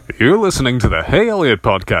You're listening to the Hey Eliott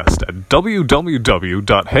podcast at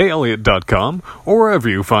www.heyeliott.com or wherever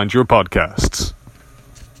you find your podcasts.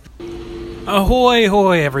 Ahoy,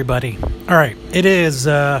 hoy, everybody. All right, it is,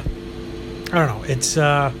 it's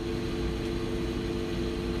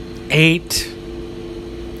 8,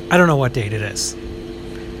 I don't know what date it is.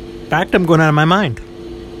 In fact, I'm going out of my mind.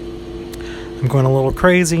 I'm going a little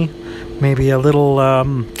crazy, maybe a little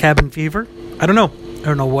cabin fever. I don't know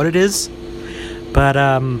what it is, but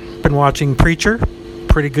been watching Preacher,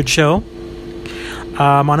 pretty good show.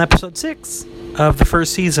 On episode 6 of the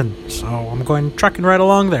first season, so I'm going trucking right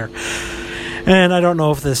along there. And I don't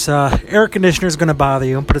know if this air conditioner is going to bother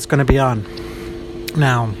you, but it's going to be on.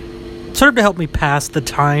 Now, sort of to help me pass the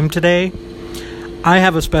time today, I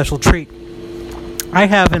have a special treat. I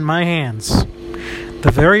have in my hands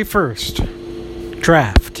the very first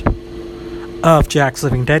draft of Jack's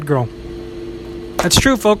Living Dead Girl. That's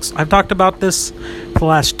true, folks. I've talked about this for the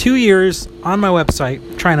last 2 years on my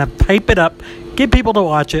website, trying to hype it up, get people to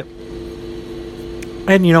watch it.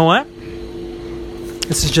 And you know what?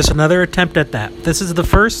 This is just another attempt at that. This is the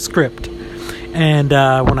first script. And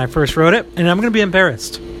when I first wrote it, and I'm going to be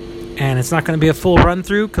embarrassed. And it's not going to be a full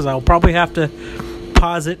run-through, because I'll probably have to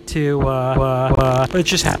pause it to... but it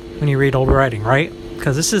just happens when you read old writing, right?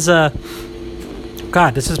 Because this is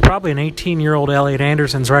this is probably an 18-year-old Eliott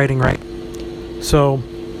Anderson's writing, right? So,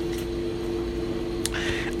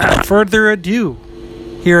 further ado,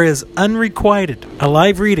 here is Unrequited, a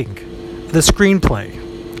live reading, the screenplay,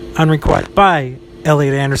 Unrequited, by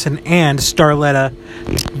Eliott Anderson and Starletta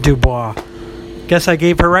Dubois. Guess I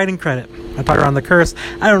gave her writing credit. I put her on the curse.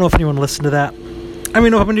 I don't know if anyone listened to that. I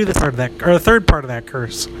mean, I'm going to do this part of that, or the third part of that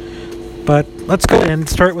curse. But let's go and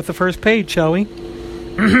start with the first page, shall we?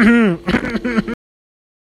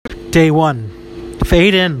 Day 1.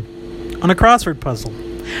 Fade in. On a crossword puzzle.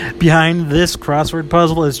 Behind this crossword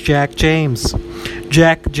puzzle is Jack James.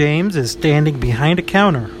 Jack James is standing behind a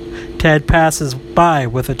counter. Ted passes by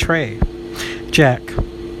with a tray. Jack.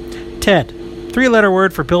 Ted. 3-letter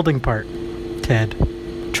word for building part. Ted.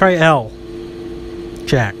 Try L.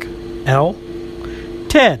 Jack. L.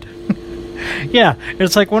 Ted. Yeah,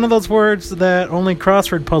 it's like one of those words that only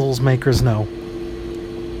crossword puzzles makers know.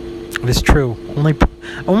 It is true. Only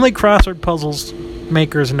crossword puzzles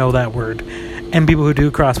makers know that word, and people who do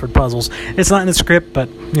crossword puzzles. It's not in the script, but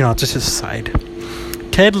it's just a side.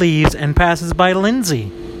 Ted leaves and passes by Lindsay.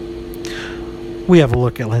 We have a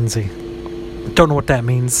look at Lindsay. Don't know what that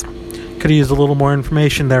means. Could have used a little more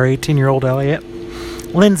information there, 18-year-old Eliott.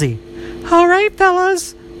 Lindsay. All right,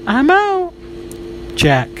 fellas, I'm out.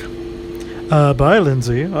 Jack. Bye,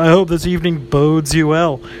 Lindsay. I hope this evening bodes you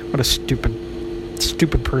well. What a stupid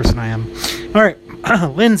person I am. All right,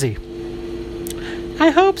 Lindsay. I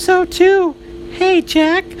hope so, too. Hey,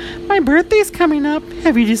 Jack, my birthday's coming up.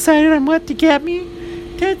 Have you decided on what to get me?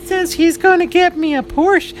 Ted says he's going to get me a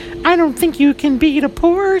Porsche. I don't think you can beat a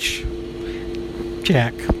Porsche.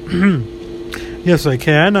 Jack. Yes, I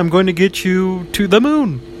can. I'm going to get you to the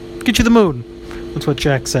moon. Get you the moon. That's what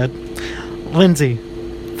Jack said. Lindsay.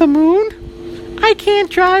 The moon? I can't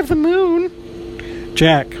drive the moon.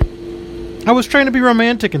 Jack. I was trying to be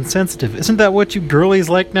romantic and sensitive. Isn't that what you girlies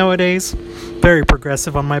like nowadays? Very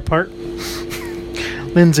progressive on my part.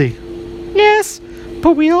 Lindsay. Yes,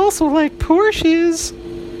 but we also like Porsches.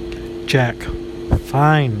 Jack.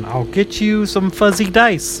 Fine, I'll get you some fuzzy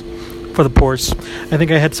dice for the Porsche. I think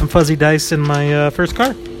I had some fuzzy dice in my first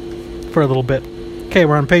car for a little bit. Okay,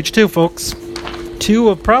 we're on page 2, folks. 2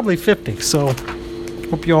 of probably 50, so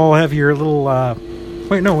hope you all have your little...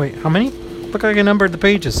 Wait, how many? Look like I numbered the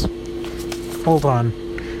pages. Hold on.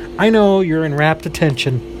 I know you're in rapt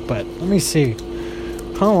attention, but let me see.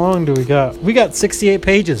 How long do we got? We got 68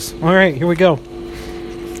 pages. All right, here we go.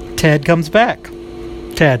 Ted comes back.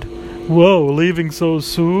 Ted. Whoa, leaving so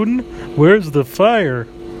soon? Where's the fire?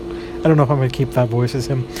 I don't know if I'm going to keep that voice as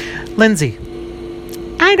him. Lindsay.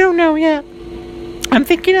 I don't know yet. I'm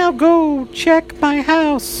thinking I'll go check my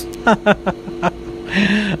house.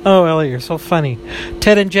 Oh, Elliot, you're so funny.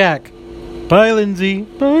 Ted and Jack. Bye, Lindsay.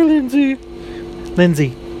 Bye, Lindsay.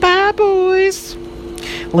 Lindsay. Bye, boys.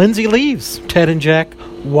 Lindsay leaves. Ted and Jack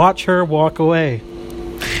watch her walk away.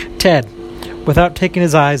 Ted, without taking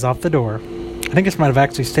his eyes off the door. I think this might have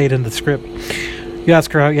actually stayed in the script. You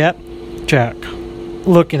ask her out yet? Jack,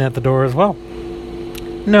 looking at the door as well.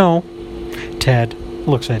 No. Ted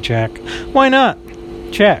looks at Jack. Why not?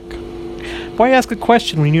 Jack, why ask a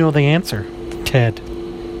question when you know the answer? Ted,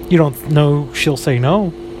 you don't know she'll say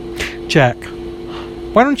no. Jack,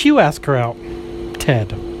 why don't you ask her out?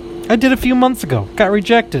 Ted, I did a few months ago. Got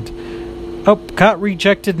rejected. Got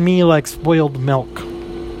rejected me like spoiled milk.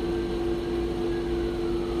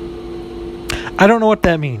 I don't know what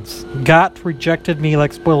that means. Got rejected me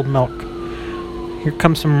like spoiled milk. Here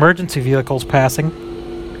comes some emergency vehicles passing.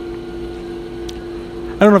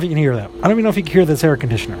 I don't know if you can hear that. I don't even know if you can hear this air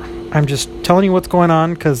conditioner. I'm just telling you what's going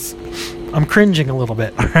on because I'm cringing a little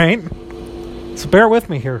bit, alright? So bear with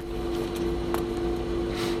me here.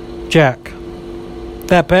 Jack.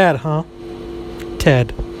 That bad, huh?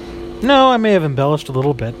 Ted. No, I may have embellished a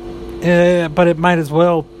little bit. But it might as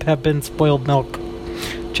well have been spoiled milk.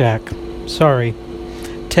 Jack. Sorry.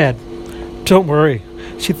 Ted. Don't worry.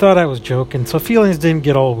 She thought I was joking, so feelings didn't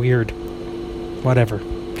get all weird. Whatever.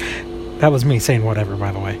 That was me saying whatever,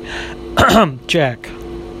 by the way. Jack.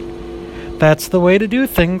 That's the way to do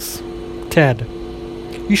things. Ted.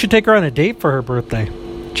 You should take her on a date for her birthday.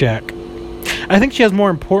 Jack. I think she has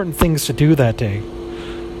more important things to do that day.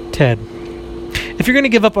 Ted. If you're going to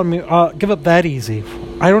give up on me, give up that easy.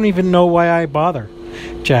 I don't even know why I bother.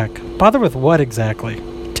 Jack. Bother with what exactly?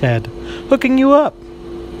 Ted. Hooking you up.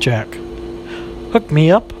 Jack. Hook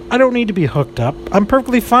me up? I don't need to be hooked up. I'm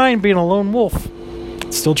perfectly fine being a lone wolf.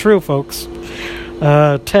 It's still true, folks.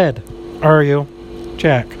 Ted. Are you?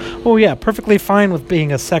 Jack. Oh yeah, perfectly fine with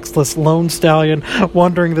being a sexless lone stallion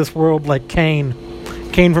wandering this world like Kane.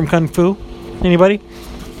 Kane from Kung Fu? Anybody?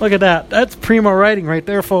 Look at that. That's primo writing right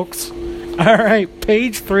there, folks. Alright,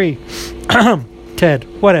 page 3.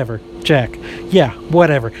 Ted. Whatever. Jack. Yeah,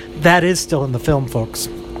 whatever. That is still in the film, folks.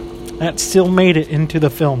 That still made it into the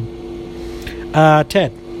film.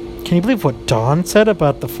 Ted. Can you believe what Dawn said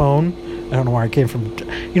about the phone? I don't know where I came from.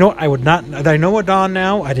 You know what? I would not... I know a Dawn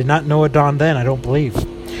now. I did not know a Dawn then, I don't believe.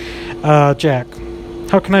 Jack.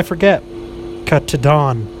 How can I forget? Cut to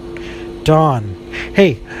Dawn. Dawn.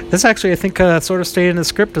 Hey, this actually, I think, sort of stayed in the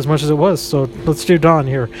script as much as it was, so let's do Dawn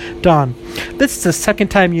here. Dawn. This is the second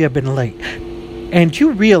time you have been late. And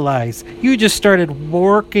you realize you just started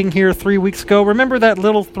working here 3 weeks ago. Remember that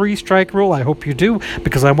little 3-strike rule? I hope you do,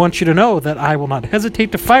 because I want you to know that I will not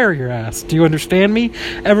hesitate to fire your ass. Do you understand me?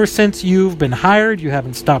 Ever since you've been hired, you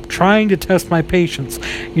haven't stopped trying to test my patience.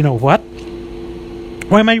 You know what?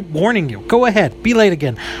 Why am I warning you? Go ahead. Be late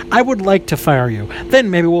again. I would like to fire you. Then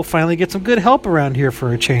maybe we'll finally get some good help around here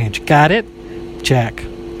for a change. Got it? Jack.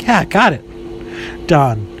 Yeah, got it.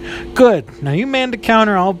 Don. Good. Now you man the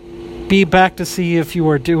counter. I'll be back to see if you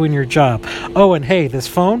are doing your job. Oh, and hey, this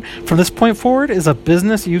phone, from this point forward, is a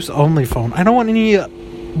business use only phone. I don't want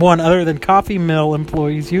anyone other than coffee mill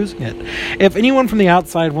employees using it. If anyone from the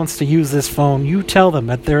outside wants to use this phone, you tell them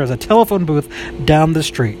that there is a telephone booth down the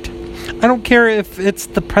street. I don't care if it's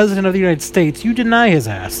the President of the United States, you deny his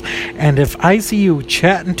ass. And if I see you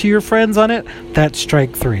chatting to your friends on it, that's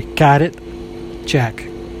strike 3. Got it? Jack.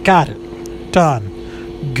 Got it.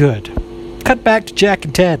 Don. Good. Cut back to Jack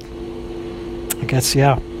and Ted. I guess,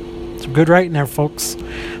 yeah. Some good writing there, folks.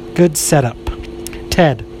 Good setup.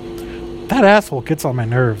 Ted. That asshole gets on my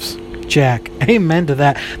nerves. Jack. Amen to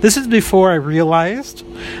that. This is before I realized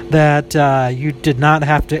that you did not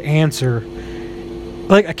have to answer...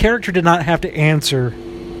 Like, a character did not have to answer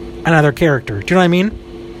another character. Do you know what I mean?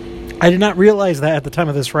 I did not realize that at the time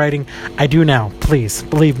of this writing. I do now. Please,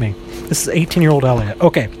 believe me. This is 18-year-old Eliott.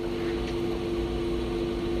 Okay.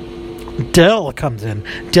 Dell comes in.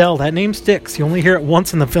 Dell, that name sticks. You only hear it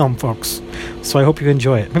once in the film, folks. So I hope you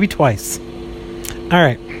enjoy it. Maybe twice.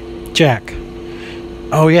 Alright. Jack.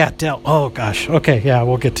 Oh, yeah, Dell. Oh, gosh. Okay, yeah,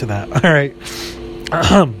 we'll get to that. Alright.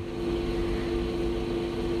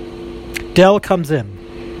 Dell comes in.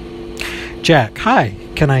 Jack. Hi.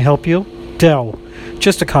 Can I help you? Dell.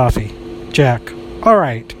 Just a coffee. Jack.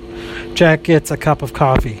 Alright. Jack gets a cup of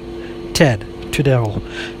coffee. Ted. To Dell.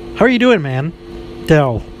 How are you doing, man?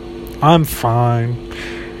 Dell. I'm fine.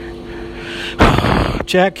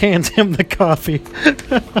 Jack hands him the coffee.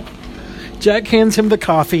 Jack hands him the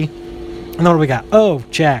coffee. And then what do we got? Oh,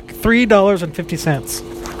 Jack.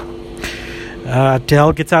 $3.50.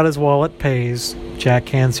 Dell gets out his wallet, pays. Jack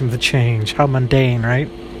hands him the change. How mundane, right?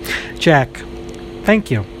 Jack. Thank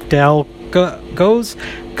you. Dell goes,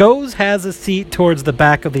 has a seat towards the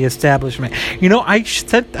back of the establishment. You know, I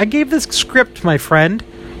gave this script to my friend,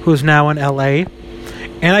 who's now in L.A.,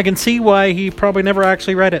 and I can see why he probably never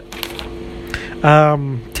actually read it.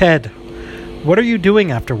 Ted. What are you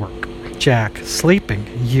doing after work? Jack. Sleeping.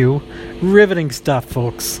 You. Riveting stuff,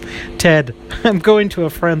 folks. Ted. I'm going to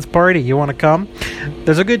a friend's party. You want to come?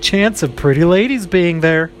 There's a good chance of pretty ladies being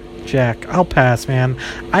there. Jack. I'll pass, man.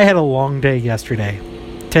 I had a long day yesterday.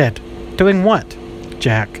 Ted. Doing what?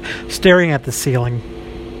 Jack. Staring at the ceiling.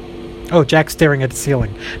 Oh, Jack's staring at the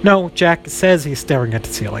ceiling. No, Jack says he's staring at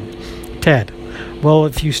the ceiling. Ted. Well,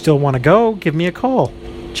 if you still want to go, give me a call.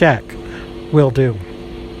 Jack. Will do.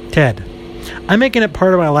 Ted. I'm making it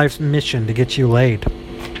part of my life's mission to get you laid.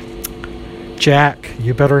 Jack,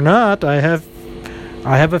 you better not. I have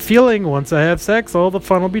a feeling once I have sex, all the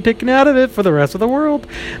fun will be taken out of it for the rest of the world.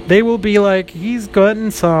 They will be like, he's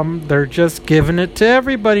gotten some. They're just giving it to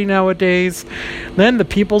everybody nowadays. Then the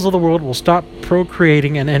peoples of the world will stop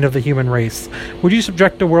procreating and end of the human race. Would you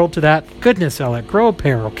subject the world to that? Goodness, Eliott, grow a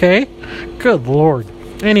pair, okay? Good Lord.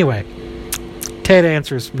 Anyway, Ted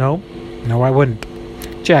answers, no, I wouldn't.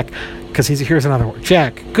 Jack, because here's another word.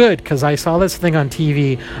 Jack, good, because I saw this thing on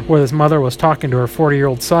TV where this mother was talking to her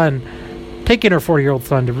 40-year-old son, taking her 40-year-old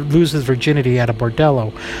son to lose his virginity at a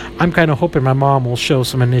bordello. I'm kind of hoping my mom will show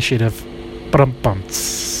some initiative.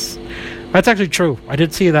 Bumps. That's actually true. I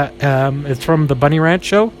did see that. It's from the Bunny Ranch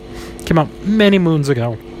show. Came out many moons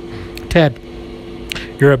ago. Ted,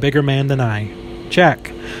 you're a bigger man than I.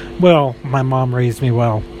 Jack, well, my mom raised me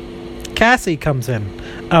well. Cassie comes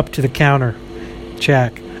in, up to the counter.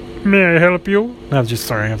 Jack, may I help you? I was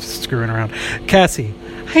screwing around. Cassie,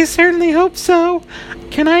 I certainly hope so.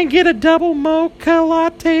 Can I get a double mocha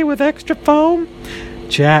latte with extra foam?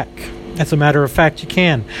 Jack, as a matter of fact, you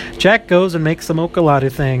can. Jack goes and makes the mocha latte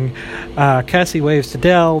thing. Cassie waves to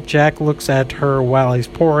Dell. Jack looks at her while he's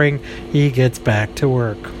pouring. He gets back to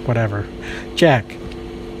work. Whatever. Jack,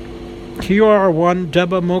 here are one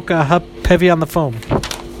double mocha heavy on the foam.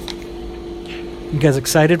 You guys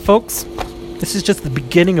excited, folks? This is just the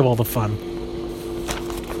beginning of all the fun.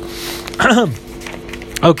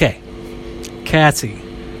 Okay. Cassie,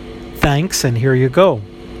 thanks, and here you go.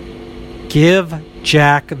 Give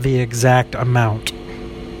Jack the exact amount.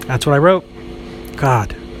 That's what I wrote.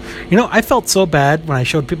 God. You know, I felt so bad when I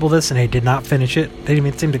showed people this and they did not finish it. They didn't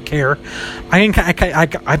even seem to care. I'm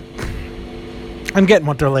getting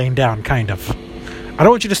what they're laying down, kind of. I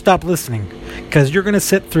don't want you to stop listening, because you're going to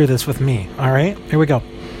sit through this with me, all right? Here we go.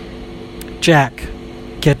 Jack,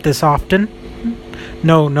 get this often?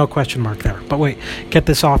 No question mark there. But wait, get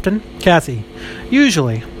this often? Cassie,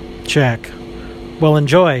 usually. Jack, well,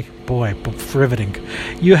 enjoy. Boy, riveting.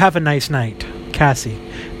 You have a nice night. Cassie,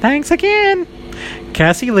 thanks again.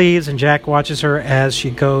 Cassie leaves, and Jack watches her as she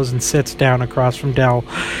goes and sits down across from Dell.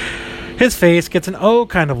 His face gets an oh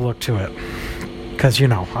kind of look to it. Because, you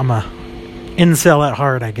know, I'm a incel at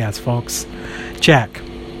heart, I guess, folks. Jack,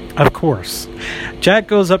 of course. Jack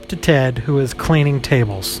goes up to Ted, who is cleaning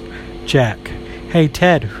tables. Jack, hey,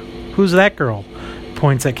 Ted, who's that girl?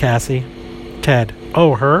 Points at Cassie. Ted,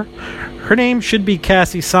 oh, her? Her name should be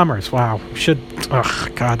Cassie Summers. Wow.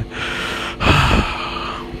 God.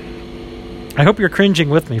 I hope you're cringing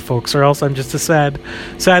with me, folks, or else I'm just a sad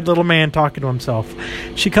little man talking to himself.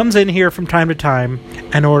 She comes in here from time to time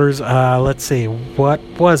and orders, let's see, what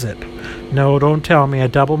was it? No, don't tell me, a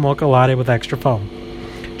double mocha latte with extra foam.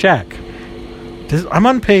 Jack, I'm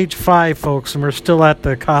on page 5, folks, and we're still at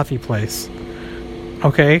the coffee place.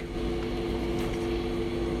 Okay.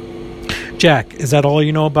 Jack, is that all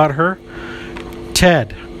you know about her?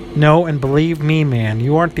 Ted, no, and believe me, man,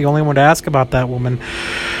 you aren't the only one to ask about that woman.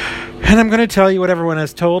 And I'm going to tell you what everyone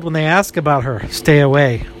has told when they ask about her. Stay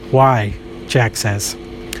away. Why? Jack says.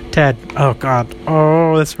 Ted, oh, God.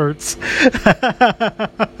 Oh, this hurts.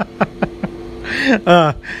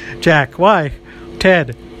 Jack, why?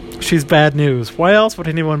 Ted, she's bad news. Why else would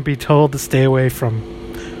anyone be told to stay away from?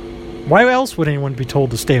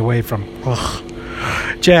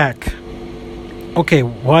 Ugh. Jack, okay,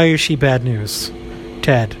 why is she bad news?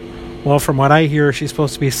 Ted, well, from what I hear, she's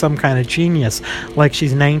supposed to be some kind of genius, like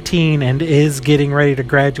she's 19 and is getting ready to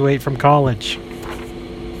graduate from college.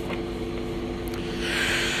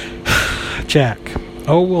 Jack,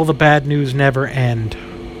 oh, will the bad news never end?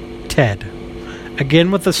 Ted, again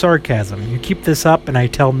with the sarcasm. You keep this up and I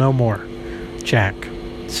tell no more. Jack,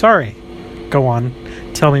 sorry. Go on,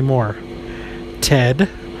 tell me more. Ted,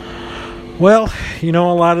 well, you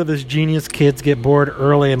know, a lot of those genius kids get bored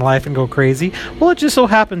early in life and go crazy. Well, it just so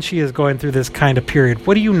happens she is going through this kind of period.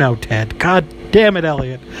 What do you know, Ted? God damn it,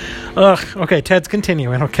 Eliott. Ugh, okay, Ted's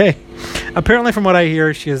continuing, okay? Apparently, from what I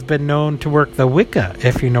hear, she has been known to work the Wicca,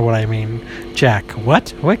 if you know what I mean. Jack,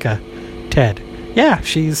 what? Wicca? Ted, yeah,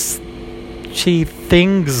 she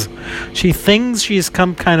thinks she's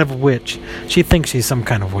some kind of witch. She thinks she's some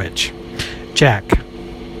kind of witch. Jack,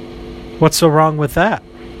 what's so wrong with that?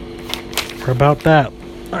 We're about that.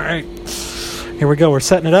 All right. Here we go. We're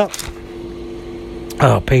setting it up.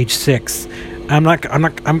 Oh, page 6. I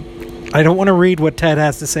don't want to read what Ted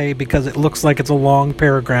has to say because it looks like it's a long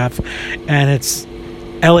paragraph and it's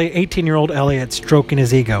 18-year-old Eliott stroking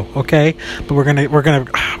his ego, okay? But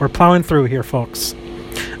we're plowing through here, folks.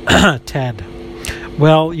 Ted.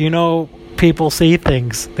 Well, you know, people see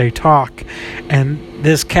things, they talk, and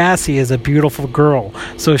this Cassie is a beautiful girl,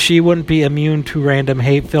 so she wouldn't be immune to random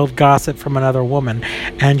hate-filled gossip from another woman.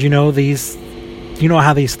 And you know, these You know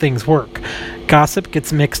how these things work. Gossip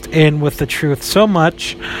gets mixed in with the truth so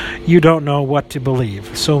much you don't know what to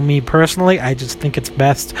believe. So me personally, I just think it's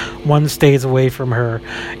best one stays away from her.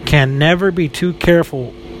 Can never be too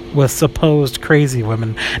careful with supposed crazy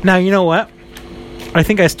women. Now, you know what? I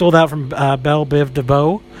think I stole that from Belle Biv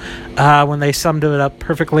DeVoe when they summed it up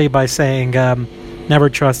perfectly by saying, never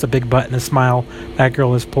trust a big butt and a smile. That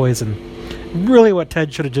girl is poison. Really what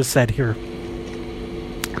Ted should have just said here.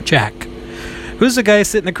 Jack. Who's the guy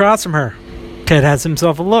sitting across from her? Ted has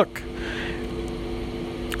himself a look.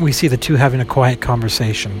 We see the two having a quiet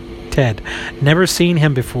conversation. Ted. Never seen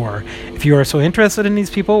him before. If you are so interested in these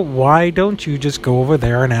people, why don't you just go over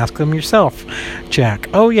there and ask them yourself? Jack.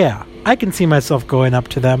 Oh yeah. I can see myself going up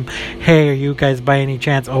to them. Hey, are you guys by any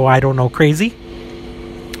chance, I don't know, crazy?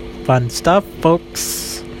 Fun stuff,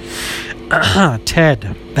 folks.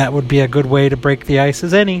 Ted, that would be a good way to break the ice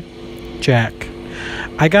as any. Jack,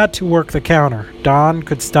 I got to work the counter. Don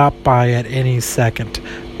could stop by at any second.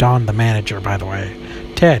 Don, the manager, by the way.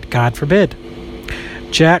 Ted, God forbid.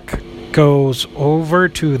 Jack goes over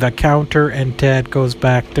to the counter and Ted goes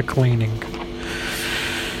back to cleaning.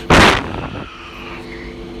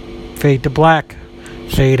 Fade to black.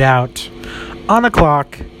 Fade out. On a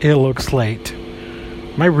clock, it looks late.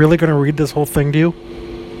 Am I really going to read this whole thing to you?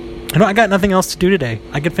 I got nothing else to do today.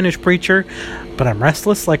 I could finish Preacher, but I'm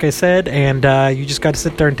restless, like I said, and you just got to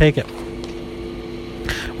sit there and take it.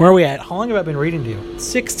 Where are we at? How long have I been reading to you?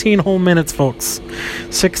 16 whole minutes, folks.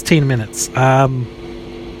 16 minutes.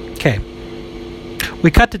 Okay. We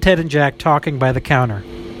cut to Ted and Jack talking by the counter.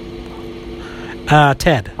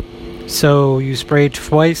 Ted, so you sprayed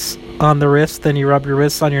twice on the wrist, then you rub your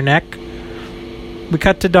wrists on your neck? We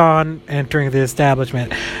cut to Don entering the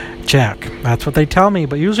establishment. Jack, that's what they tell me,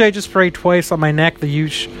 but usually I just spray twice on my neck.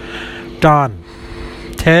 Don,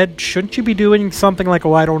 Ted, shouldn't you be doing something like,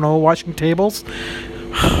 washing tables?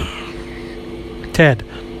 Ted,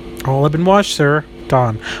 all have been washed, sir.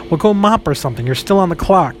 Don, well, go mop or something. You're still on the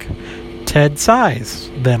clock. Ted sighs,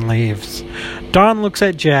 then leaves. Don looks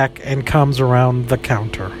at Jack and comes around the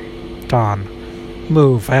counter. Don,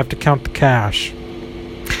 move. I have to count the cash.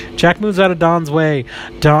 Jack moves out of Don's way.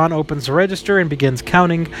 Don opens the register and begins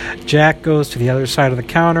counting. Jack goes to the other side of the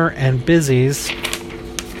counter and busies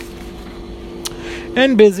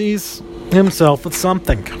himself with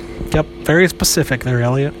something. Yep, very specific there,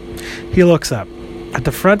 Eliott. He looks up at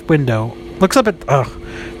the front window.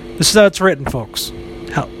 This is how it's written, folks.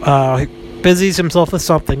 He busies himself with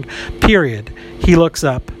something, period. He looks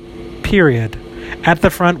up, period, at the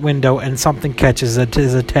front window, and something catches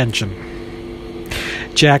his attention.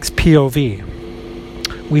 Jack's POV.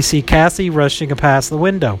 We see Cassie rushing past the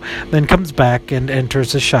window, then comes back and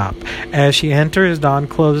enters the shop. As she enters, Don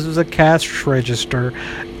closes a cash register.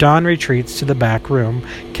 Don retreats to the back room.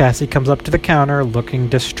 Cassie comes up to the counter looking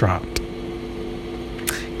distraught.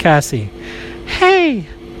 Cassie. Hey,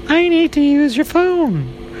 I need to use your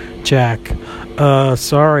phone. Jack.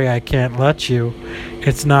 Sorry, I can't let you.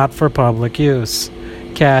 It's not for public use.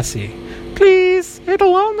 Cassie. Please,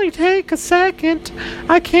 it'll only take a second.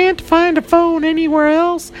 I can't find a phone anywhere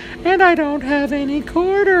else, and I don't have any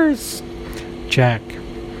quarters. Jack.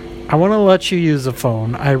 I want to let you use the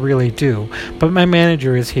phone, I really do, but my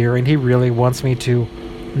manager is here, and he really wants me to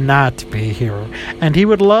not be here, and he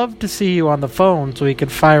would love to see you on the phone so he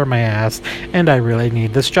could fire my ass, and I really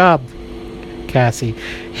need this job. Cassie.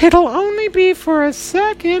 It'll only be for a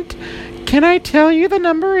second. Can I tell you the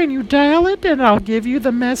number and you dial it and I'll give you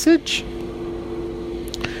the message?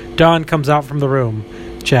 Don comes out from the room.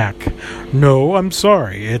 Jack. No, I'm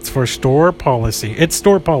sorry. It's for store policy. It's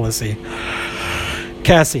store policy.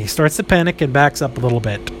 Cassie starts to panic and backs up a little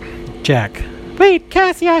bit. Jack. Wait,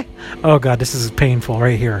 Cassie, Oh, God, this is painful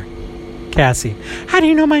right here. Cassie. How do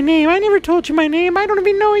you know my name? I never told you my name. I don't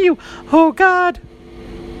even know you. Oh, God.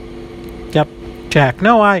 Yep. Jack.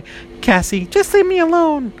 No, Cassie, just leave me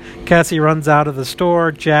alone. Cassie runs out of the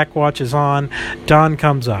store. Jack watches on. Don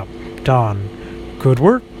comes up. Don. Good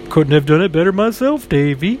work. Couldn't have done it better myself,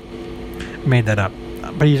 Davey. Made that up.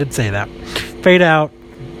 But he did say that. Fade out.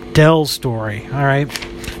 Dell's story. All right.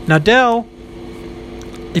 Now, Dell,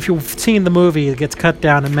 if you've seen the movie, it gets cut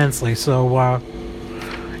down immensely. So,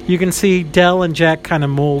 you can see Dell and Jack kind of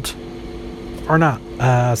mold or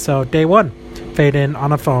not. So, day one. Fade in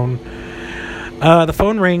on a phone. The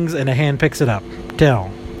phone rings and a hand picks it up.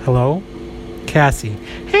 Dell. Hello? Cassie.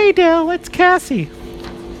 Hey, Dell, it's Cassie.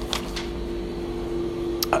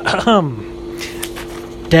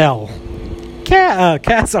 Dell.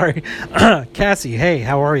 Sorry. Cassie, hey,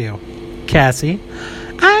 how are you? Cassie.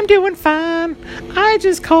 I'm doing fine. I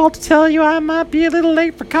just called to tell you I might be a little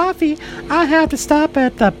late for coffee. I have to stop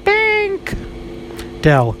at the bank.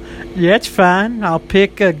 Del, yeah, it's fine. I'll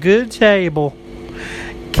pick a good table.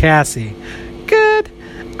 Cassie, good.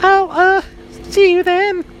 I'll, see you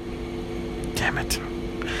then. Damn it.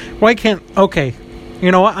 Why can't... Okay.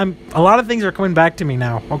 You know what? A lot of things are coming back to me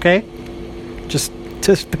now, okay? Just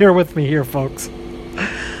bear with me here, folks.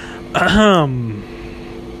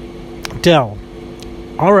 Del.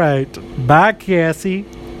 All right. Bye, Cassie.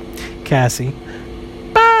 Cassie.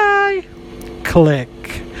 Bye. Click.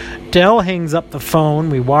 Del hangs up the phone.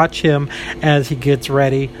 We watch him as he gets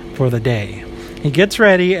ready for the day. He gets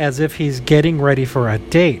ready as if he's getting ready for a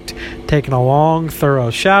date, taking a long, thorough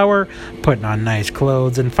shower, putting on nice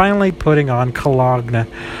clothes, and finally putting on cologne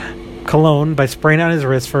by spraying on his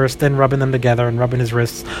wrists first, then rubbing them together and rubbing his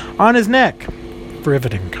wrists on his neck.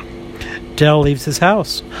 Riveting. Del leaves his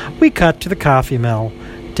house. We cut to the coffee mill.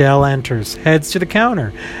 Del enters, heads to the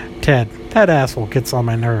counter. Ted, that asshole gets on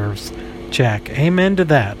my nerves. Jack, amen to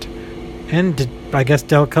that. And I guess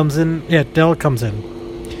Del comes in. Yeah, Del comes in.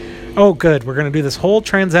 Oh, good. We're going to do this whole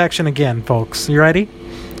transaction again, folks. You ready?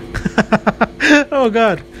 Oh,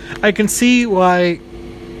 God. I can see why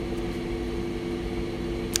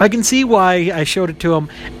I showed it to them,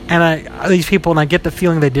 and these people, and I get the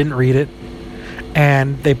feeling they didn't read it,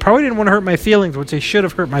 and they probably didn't want to hurt my feelings, which they should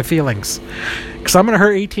have hurt my feelings, because I'm going to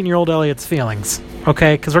hurt 18-year-old Eliott's feelings,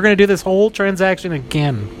 okay? Because we're going to do this whole transaction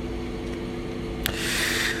again.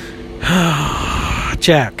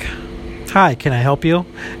 Jack. Hi, can I help you?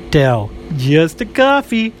 Del. Just a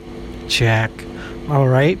coffee. Jack. All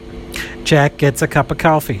right. Jack gets a cup of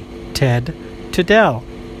coffee. Ted to Del.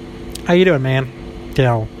 How you doing, man?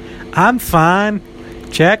 Del. I'm fine.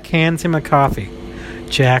 Jack hands him a coffee.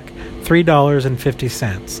 Jack,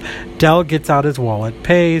 $3.50. Del gets out his wallet,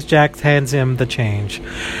 pays. Jack hands him the change.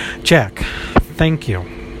 Jack, thank you.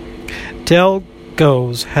 Del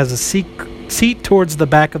goes, has a seat towards the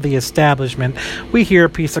back of the establishment. We hear a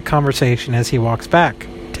piece of conversation as he walks back.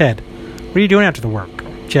 Ted, what are you doing after the work?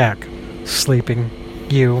 Jack, sleeping.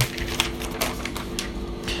 You.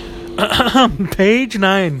 Page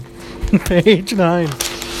 9. Page 9.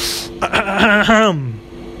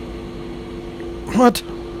 What?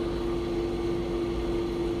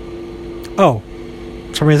 Oh.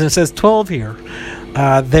 For some reason it says 12 here.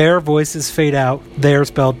 Their voices fade out. They're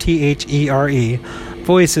spelled T-H-E-R-E.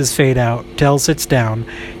 Voices fade out. Del sits down.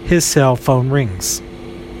 His cell phone rings.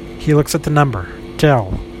 He looks at the number.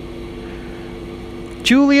 Del.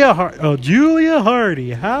 Julia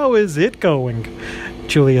Hardy, how is it going?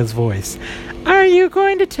 Julia's voice. Are you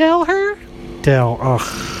going to tell her? Del. Ugh.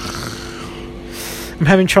 I'm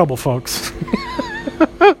having trouble, folks.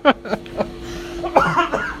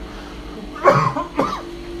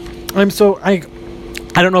 I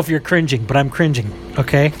don't know if you're cringing, but I'm cringing,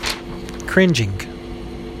 okay? Cringing.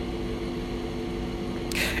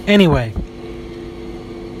 Anyway.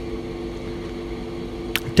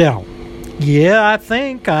 Del. Yeah,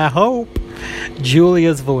 I hope.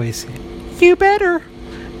 Julia's voice. You better.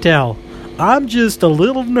 Del. I'm just a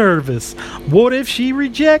little nervous. What if she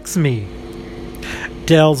rejects me?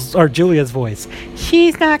 Julia's voice.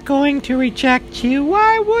 She's not going to reject you.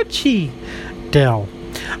 Why would she? Del.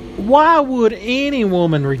 Why would any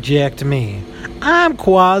woman reject me? I'm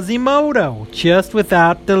Quasimodo, just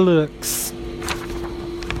without the looks.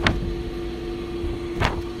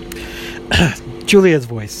 Julia's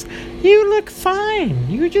voice. You look fine.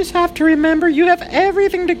 You just have to remember you have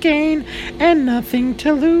everything to gain and nothing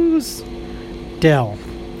to lose. Del.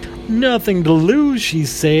 Nothing to lose, she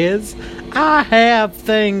says. I have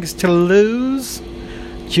things to lose.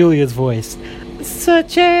 Julia's voice.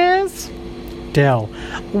 Such as? Del.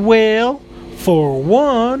 Well, for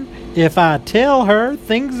one, if I tell her,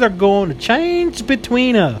 things are going to change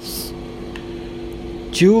between us.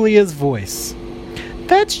 Julia's voice.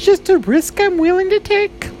 That's just a risk I'm willing to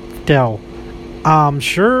take. Del. I'm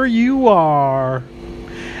sure you are.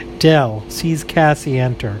 Del sees Cassie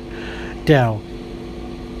enter. Del.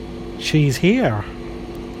 She's here.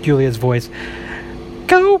 Julia's voice.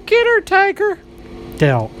 Go get her, Tiger.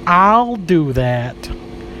 Del. I'll do that.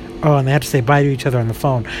 Oh, and they have to say bye to each other on the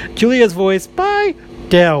phone. Julia's voice. Bye.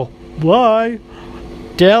 Del. Bye.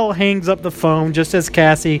 Del hangs up the phone just as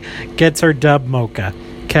Cassie gets her dub mocha.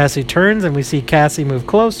 Cassie turns and we see Cassie move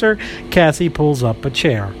closer. Cassie pulls up a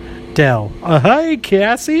chair. Del. Hi,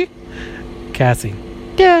 Cassie. Cassie.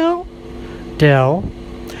 Del. Del.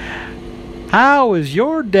 How has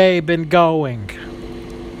your day been going?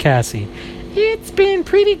 Cassie. It's been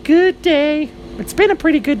pretty good day. It's been a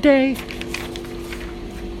pretty good day.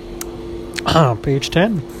 Page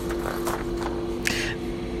 10.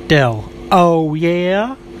 Del. Oh,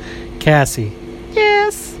 yeah? Cassie.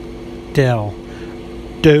 Yes. Del.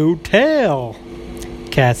 Do tell.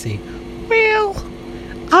 Cassie, well,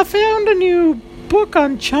 I found a new book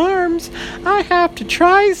on charms. I have to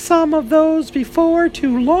try some of those before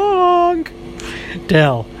too long.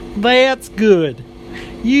 Dell, that's good.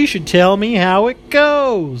 You should tell me how it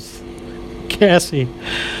goes. Cassie,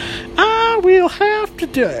 I will have to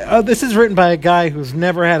do it. This is written by a guy who's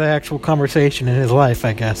never had an actual conversation in his life,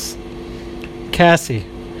 I guess. Cassie,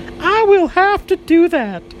 I will have to do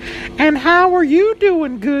that. And how are you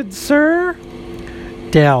doing, good sir?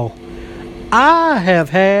 Dell, I have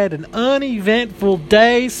had an uneventful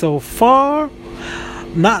day so far.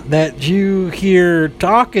 Not that you here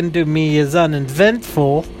talking to me is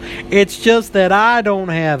uneventful. It's just that I don't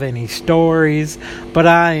have any stories, but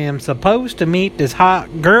I am supposed to meet this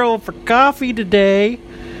hot girl for coffee today.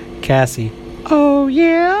 Cassie, oh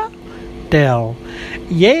yeah? Dell,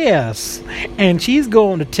 yes, and she's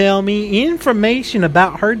going to tell me information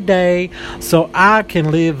about her day so I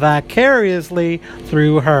can live vicariously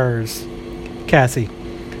through hers. Cassie,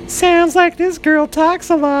 sounds like this girl talks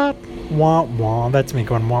a lot. Wah wah, that's me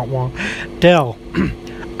going wah wah. Dell,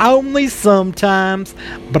 only sometimes,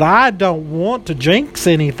 but I don't want to jinx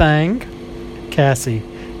anything. Cassie,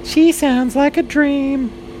 she sounds like a dream.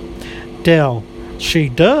 Dell, she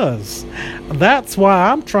does. That's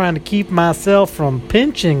why I'm trying to keep myself from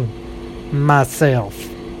pinching myself.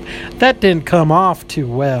 That didn't come off too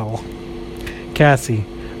well. Cassie,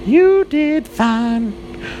 you did fine.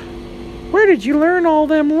 Where did you learn all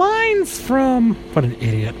them lines from? What an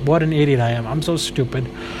idiot. What an idiot I am. I'm so stupid.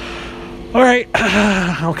 Alright.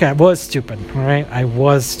 Okay, I was stupid. Alright, I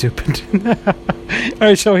was stupid.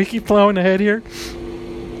 Alright, shall we keep plowing ahead here?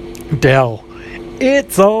 Dell,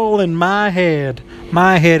 it's all in my head.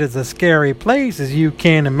 My head is a scary place, as you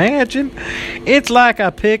can imagine. It's like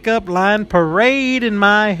a pickup line parade in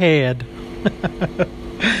my head.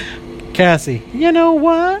 Cassie, you know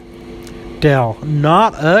what? Dell,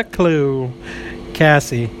 not a clue.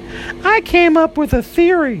 Cassie, I came up with a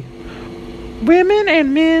theory. Women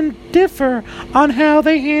and men differ on how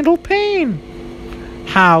they handle pain.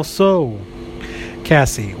 How so?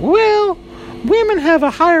 Cassie, well, women have a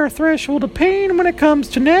higher threshold of pain when it comes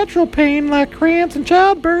to natural pain like cramps and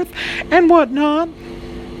childbirth and whatnot.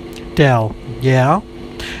 Dell, yeah.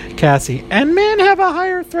 Cassie, and men have a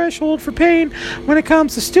higher threshold for pain when it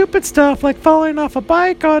comes to stupid stuff like falling off a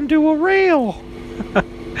bike onto a rail.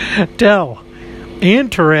 Dell,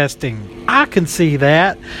 interesting. I can see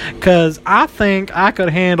that, because I think I could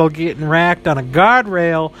handle getting racked on a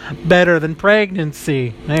guardrail better than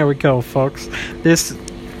pregnancy. There we go, folks. This,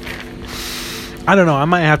 I don't know, I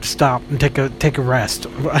might have to stop and take a rest.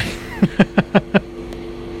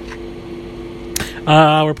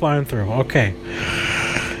 We're plowing through. Okay.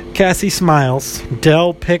 Cassie smiles.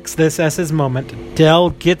 Dell picks this as his moment.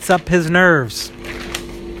 Dell gets up his nerves.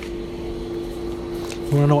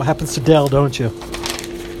 You want to know what happens to Dell, don't you?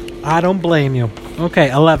 I don't blame you.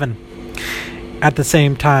 Okay, 11. At the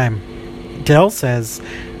same time, Dell says,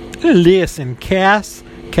 listen, Cass.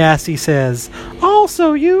 Cassie says,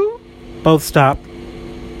 also you. Both stop.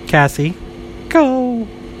 Cassie, go.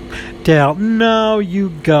 Dell, no, you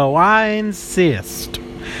go. I insist.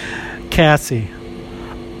 Cassie,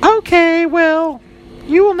 okay, well,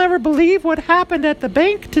 you will never believe what happened at the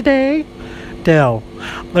bank today. Dell,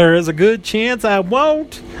 there is a good chance I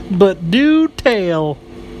won't, but do tell.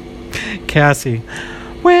 Cassie,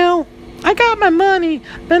 well, I got my money,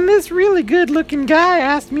 then this really good-looking guy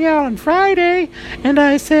asked me out on Friday, and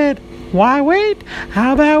I said, why wait?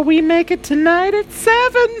 How about we make it tonight at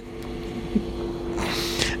 7?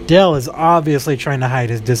 Dell is obviously trying to hide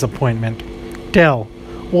his disappointment. Dell,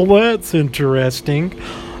 well, that's interesting.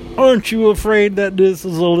 Aren't you afraid that this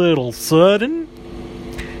is a little sudden?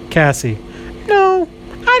 Cassie, no,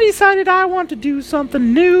 I decided I want to do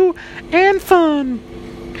something new and fun.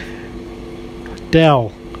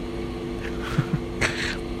 Dell,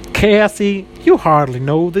 Cassie, you hardly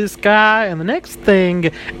know this guy, and the next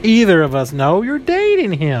thing either of us know, you're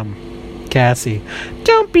dating him. Cassie,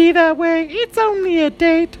 don't be that way, it's only a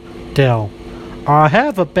date. Dell, I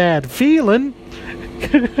have a bad feeling.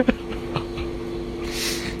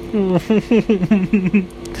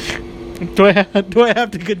 Do I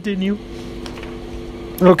have to continue?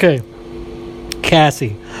 Okay.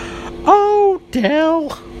 Cassie, oh,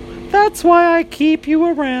 Dell, that's why I keep you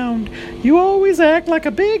around. You always act like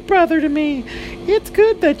a big brother to me. It's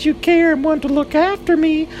good that you care and want to look after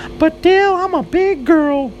me, but Dell, I'm a big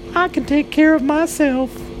girl. I can take care of myself.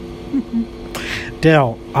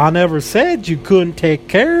 Dell, I never said you couldn't take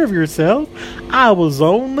care of yourself. I was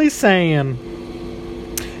only saying.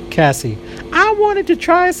 Cassie, I wanted to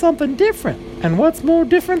try something different. And what's more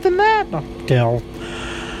different than that? Dell,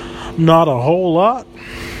 Not a whole lot.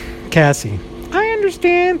 Cassie. I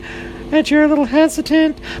understand that you're a little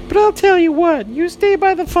hesitant, but I'll tell you what. You stay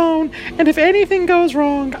by the phone, and if anything goes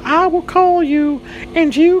wrong, I will call you,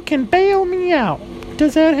 and you can bail me out.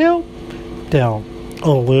 Does that help? Dell. A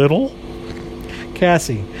little.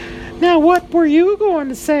 Cassie. Now what were you going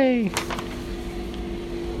to say?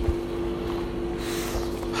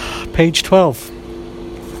 Page 12.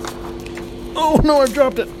 Oh no, I've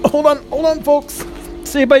dropped it. Hold on, folks.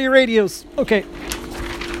 Stay by your radios. Okay.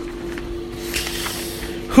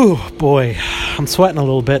 Whew, boy. I'm sweating a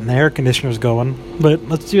little bit and the air conditioner's going. But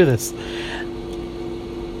let's do this.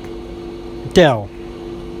 Dell.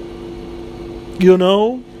 You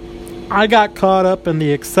know, I got caught up in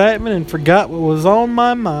the excitement and forgot what was on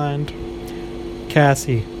my mind.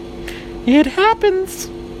 Cassie. It happens.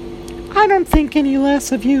 I don't think any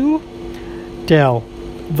less of you. Dell.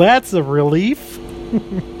 That's a relief.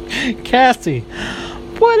 Cassie.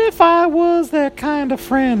 What if I was that kind of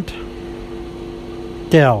friend?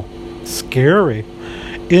 Dell. Scary.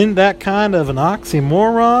 Isn't that kind of an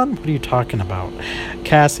oxymoron? What are you talking about?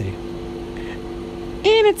 Cassie.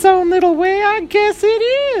 In its own little way, I guess it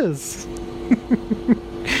is.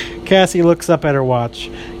 Cassie looks up at her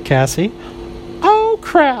watch. Cassie. Oh,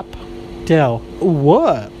 crap. Dell.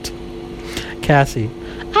 What? Cassie.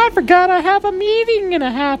 I forgot I have a meeting in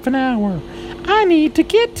a half an hour. I need to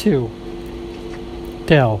get to.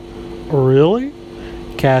 Dell. Really?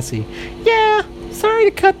 Cassie. Yeah, sorry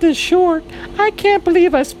to cut this short. I can't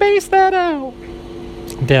believe I spaced that out.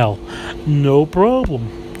 Dell. No problem.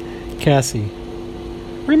 Cassie.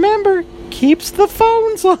 Remember, keeps the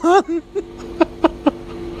phones on.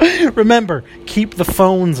 Remember, keep the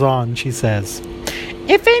phones on, she says.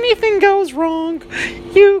 If anything goes wrong,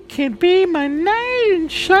 you can be my knight in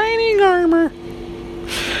shining armor.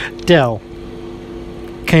 Dell.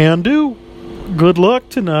 Can do. Good luck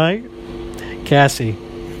tonight. Cassie.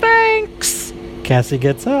 Thanks. Cassie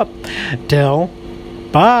gets up. Dell.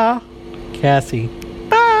 Bye. Cassie.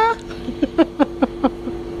 Bye.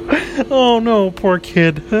 Oh no, poor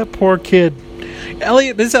kid. Poor kid.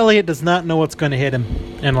 Eliott does not know what's going to hit him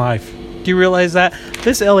in life. Do you realize that?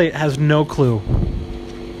 This Eliott has no clue.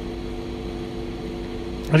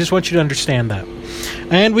 I just want you to understand that.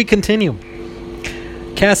 And we continue.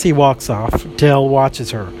 Cassie walks off. Dell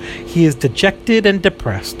watches her. He is dejected and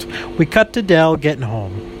depressed. We cut to Dell getting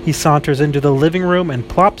home. He saunters into the living room and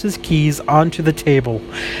plops his keys onto the table.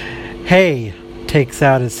 Hey, takes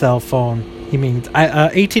out his cell phone. He means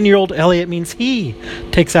 18-year-old Eliott means he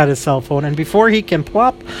takes out his cell phone, and before he can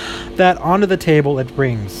plop that onto the table, it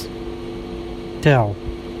rings. Dell.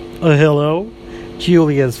 Hello?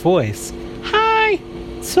 Julia's voice. Hi.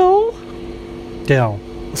 So? Dell.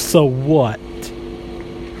 So what?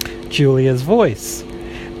 Julia's voice.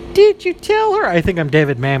 Did you tell her? I think I'm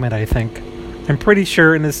David Mamet, I'm pretty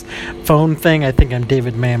sure in this phone thing, I think I'm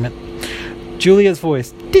David Mamet. Julia's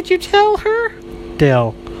voice. Did you tell her?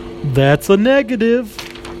 Dell. That's a negative.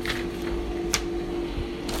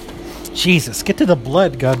 Jesus, get to the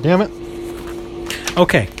blood, goddammit.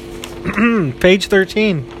 Okay. Page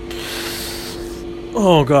 13.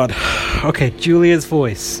 Oh, God. Okay, Julia's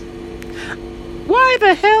voice. Why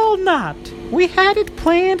the hell not? We had it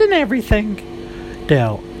planned and everything.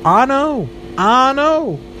 Dell. I know.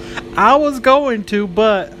 I was going to,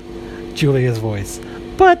 but... Julia's voice.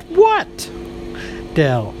 But what?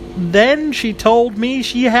 Dell. Then she told me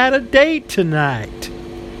she had a date tonight.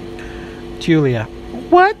 Julia.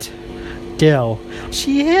 What? Dell.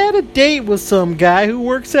 She had a date with some guy who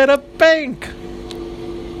works at a bank.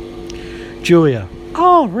 Julia.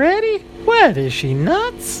 Already? What, is she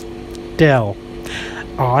nuts? Dell.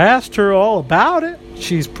 I asked her all about it.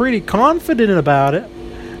 She's pretty confident about it.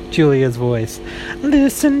 Julia's voice.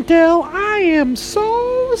 Listen, Dell, I am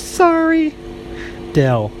so sorry.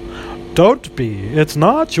 Dell. Don't be. It's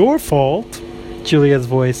not your fault. Julia's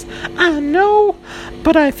voice. I know,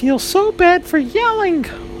 but I feel so bad for yelling.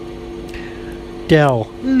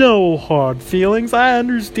 Dell. No hard feelings. I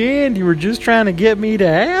understand you were just trying to get me to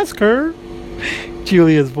ask her.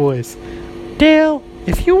 Julia's voice. Dell,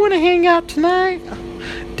 if you want to hang out tonight...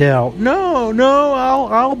 Dell. No,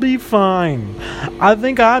 I'll be fine. I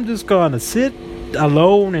think I'm just going to sit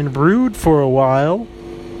alone and brood for a while.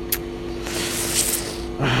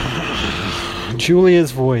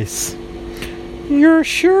 Julia's voice. You're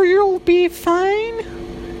sure you'll be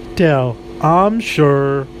fine? Dell. I'm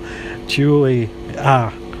sure. Julie.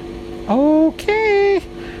 Okay.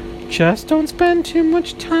 Just don't spend too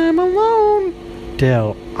much time alone.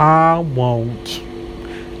 Dell. I won't.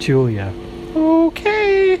 Julia.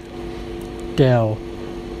 Okay. Dell.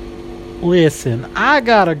 Listen, I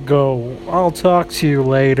gotta go. I'll talk to you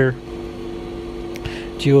later.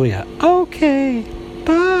 Julia. Okay.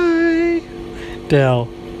 Bye. Del.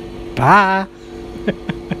 Bye.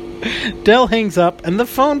 Del hangs up and the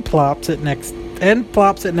phone plops it next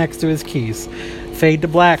to his keys. Fade to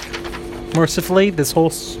black. Mercifully, this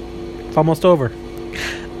whole it's almost over.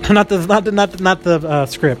 Not the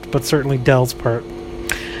script, but certainly Del's part.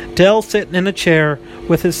 Del sitting in a chair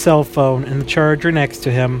with his cell phone and the charger next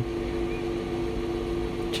to him.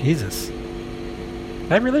 Jesus.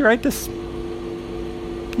 Did I really write this?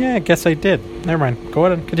 Yeah, I guess I did. Never mind. Go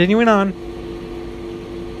ahead. Continuing on.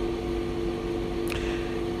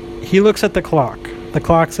 He looks at the clock. The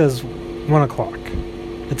clock says 1 o'clock.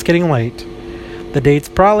 It's getting late. The date's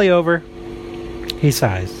probably over. He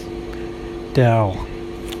sighs. Del.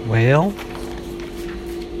 Well?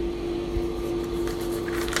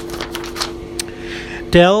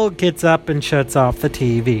 Del gets up and shuts off the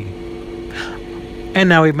TV. And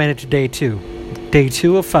now we've made it to day 2. Day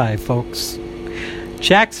 2 of 5, folks.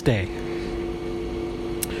 Jack's day.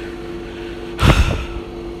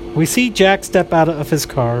 We see Jack step out of his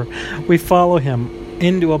car. We follow him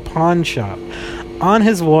into a pawn shop. On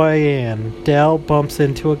his way in, Del bumps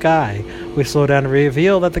into a guy. We slow down to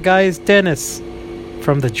reveal that the guy is Dennis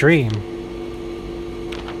from the dream.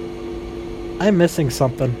 I'm missing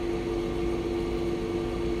something.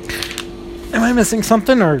 Am I missing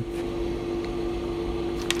something, or...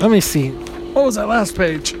 Let me see. What was that last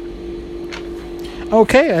page?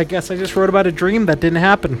 Okay, I guess I just wrote about a dream that didn't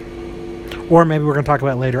happen. Or maybe we're going to talk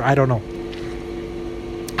about it later. I don't know.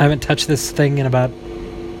 I haven't touched this thing in about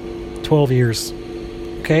 12 years.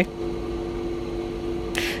 Okay?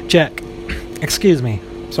 Jack. Excuse me.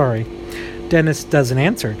 Sorry. Dennis doesn't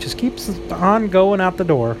answer. Just keeps on going out the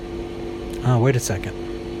door. Oh, wait a second.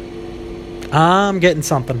 I'm getting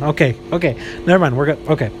something. Okay. Never mind. We're good.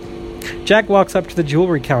 Okay. Jack walks up to the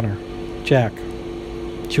jewelry counter. Jack.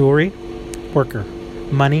 Jewelry. Worker.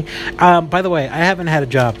 Money. By the way, I haven't had a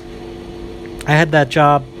job. I had that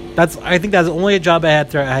job. I think that's only a job I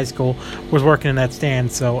had throughout high school, was working in that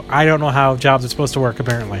stand, so I don't know how jobs are supposed to work,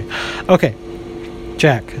 apparently. Okay.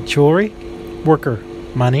 Jack. Jewelry. Worker.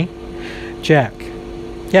 Money. Jack.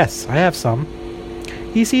 Yes, I have some.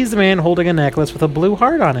 He sees the man holding a necklace with a blue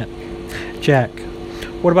heart on it. Jack.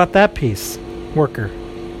 What about that piece? Worker.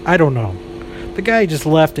 I don't know. The guy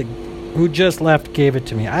who just left gave it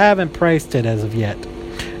to me. I haven't priced it as of yet.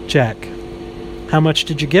 Jack. How much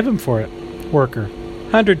did you give him for it? Worker.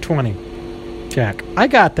 120. Jack. I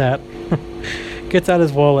got that. Gets out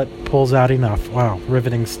his wallet, pulls out enough. Wow,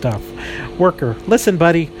 riveting stuff. Worker. Listen,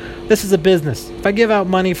 buddy. This is a business. If I give out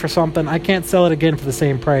money for something, I can't sell it again for the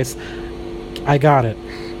same price. I got it.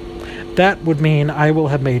 That would mean I will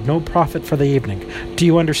have made no profit for the evening. Do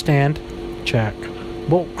you understand? Jack.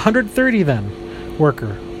 Well, 130 then.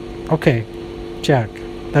 Worker. Okay. Jack.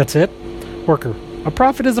 That's it? Worker. A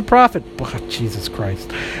profit is a profit. Oh, Jesus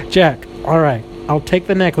Christ. Jack. All right. I'll take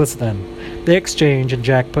the necklace then. They exchange, and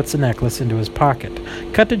Jack puts the necklace into his pocket.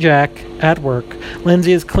 Cut to Jack at work.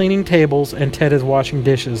 Lindsay is cleaning tables, and Ted is washing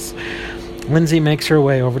dishes. Lindsay makes her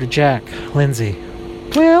way over to Jack. Lindsay.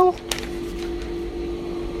 Well?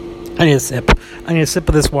 I need a sip. I need a sip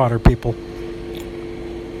of this water, people.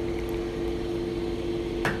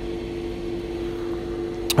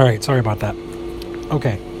 All right, sorry about that.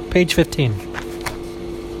 Okay, page 15.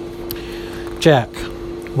 Jack.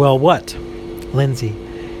 Well, what? Lindsay.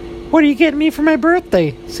 What are you getting me for my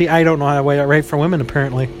birthday? See, I don't know how to write for women,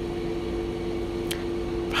 apparently.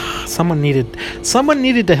 Someone needed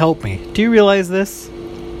to help me. Do you realize this?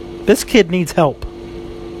 This kid needs help.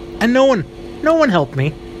 And no one helped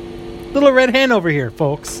me. Little red hen over here,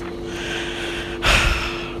 folks.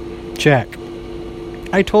 Jack.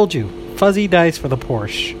 I told you. Fuzzy dice for the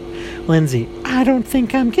Porsche. Lindsay. I don't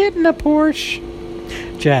think I'm getting a Porsche.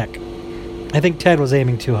 Jack. I think Ted was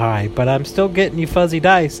aiming too high, but I'm still getting you fuzzy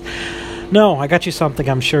dice. No, I got you something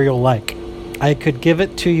I'm sure you'll like. I could give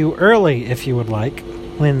it to you early if you would like.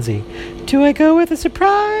 Lindsay. Do I go with a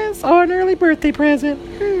surprise or an early birthday present?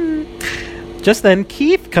 Just then,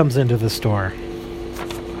 Keith comes into the store.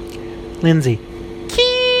 Lindsay.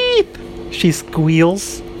 Keith! She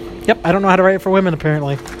squeals. Yep, I don't know how to write for women,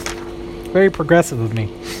 apparently. Very progressive of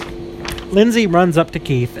me. Lindsay runs up to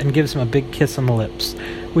Keith and gives him a big kiss on the lips.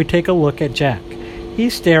 We take a look at Jack.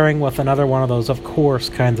 He's staring with another one of those of course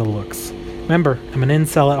kinds of looks. Remember, I'm an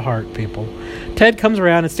incel at heart, people. Ted comes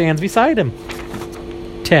around and stands beside him.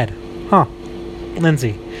 Ted. Huh.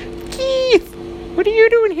 Lindsay. Keith! What are you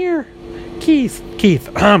doing here? Keith. Keith.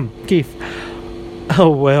 Oh,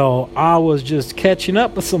 well, I was just catching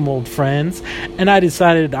up with some old friends, and I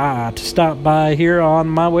decided to stop by here on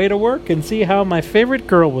my way to work and see how my favorite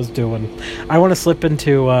girl was doing. I want to slip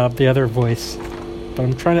into the other voice. but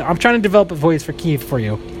I'm trying to develop a voice for Keith for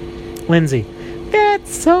you. Lindsay,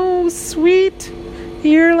 that's so sweet.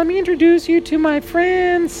 Here, let me introduce you to my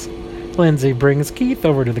friends. Lindsay brings Keith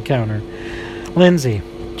over to the counter. Lindsay,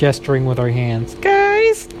 gesturing with her hands.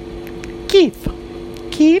 Guys, Keith,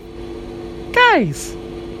 guys.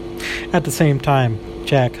 At the same time,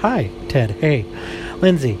 Jack, hi. Ted, hey.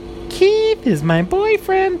 Lindsay, Keith is my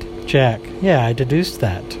boyfriend. Jack, yeah, I deduced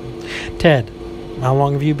that. Ted, how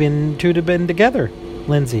long have you been together?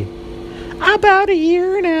 Lindsay, about a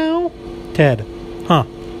year now. Ted, huh.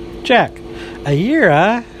 Jack, a year,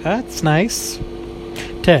 huh? That's nice.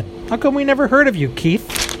 Ted, how come we never heard of you, Keith?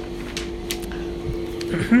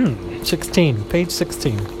 16, page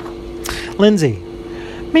 16. Lindsay,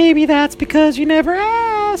 maybe that's because you never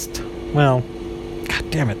asked. Well,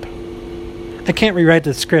 god damn it. I can't rewrite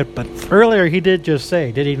the script, but earlier he did just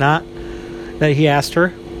say, did he not? That he asked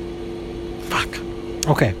her? Fuck.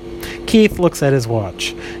 Okay. Keith looks at his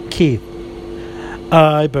watch. Keith,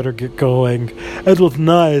 I better get going. It was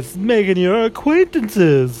nice making your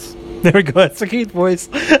acquaintances. There we go. That's the Keith voice.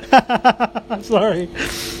 Sorry.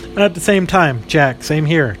 At the same time, Jack, same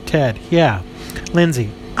here. Ted, yeah.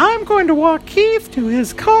 Lindsay, I'm going to walk Keith to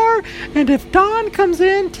his car, and if Don comes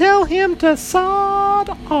in, tell him to sod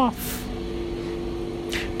off.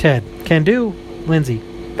 Ted, can do. Lindsay,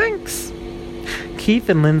 thanks. Keith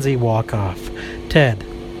and Lindsay walk off. Ted,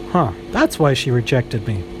 huh, that's why she rejected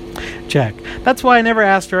me. Jack, that's why I never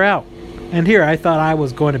asked her out. And here I thought I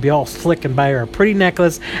was going to be all slick and buy her a pretty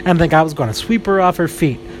necklace and think I was going to sweep her off her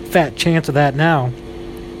feet. Fat chance of that now.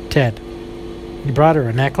 Ted, you brought her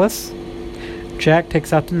a necklace? Jack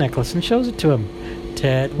takes out the necklace and shows it to him.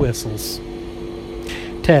 Ted whistles.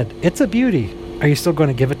 Ted, it's a beauty. Are you still going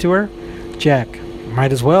to give it to her? Jack,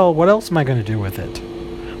 might as well. What else am I going to do with it?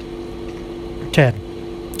 Ted,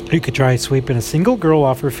 you could try sweeping a single girl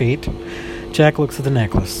off her feet. Jack looks at the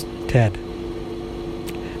necklace. Ted,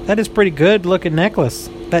 that is pretty good looking necklace.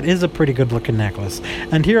 That is a pretty good looking necklace.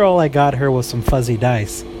 And here all I got her was some fuzzy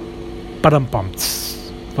dice.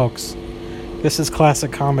 Ba-dum-bumps. Folks, this is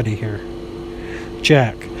classic comedy here.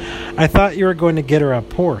 Jack, I thought you were going to get her a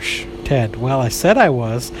Porsche. Ted, well, I said I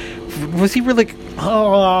was. Was he really...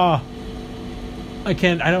 Oh, I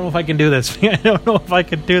don't know if I can do this. I don't know if I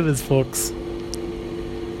can do this, folks.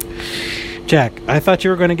 Jack, I thought you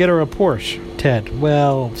were going to get her a Porsche. Ted,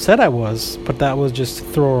 well, said I was, but that was just to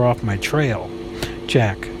throw her off my trail.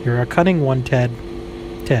 Jack, you're a cunning one, Ted.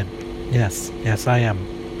 Ted, yes, I am.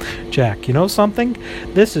 Jack, you know something?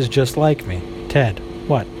 This is just like me. Ted,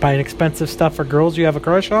 what, buying expensive stuff for girls you have a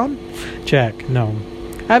crush on? Jack, no.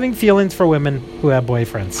 Having feelings for women who have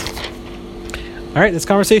boyfriends. Alright, this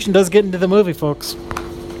conversation does get into the movie, folks.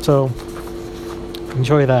 So,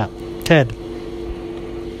 enjoy that. Ted,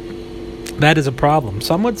 that is a problem.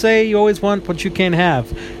 Some would say you always want what you can't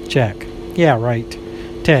have. Jack, yeah, right.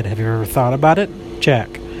 Ted, have you ever thought about it? Jack,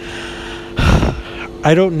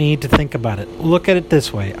 I don't need to think about it. Look at it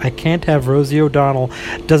this way. I can't have Rosie O'Donnell.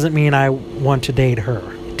 Doesn't mean I want to date her.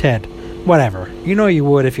 Ted, whatever. You know you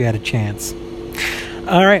would if you had a chance.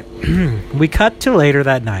 Alright, we cut to later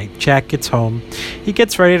that night. Jack gets home. He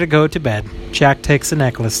gets ready to go to bed. Jack takes the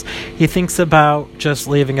necklace. He thinks about just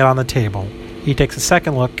leaving it on the table. He takes a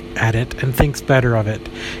second look at it and thinks better of it.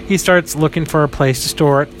 He starts looking for a place to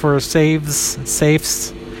store it for safes,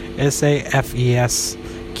 S-A-F-E-S,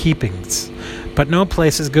 keepings. But no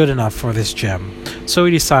place is good enough for this gem. So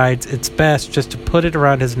he decides it's best just to put it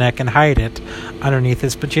around his neck and hide it underneath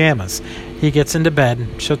his pajamas. He gets into bed,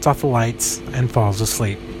 shuts off the lights, and falls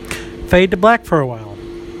asleep. Fade to black for a while.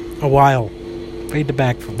 Fade to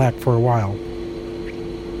black for a while.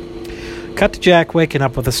 Cut to Jack waking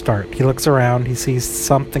up with a start. He looks around. He sees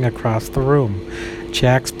something across the room.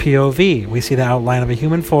 Jack's POV. We see the outline of a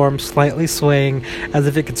human form slightly swaying as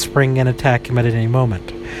if it could spring and attack him at any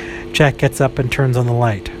moment. Jack gets up and turns on the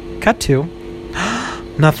light. Cut to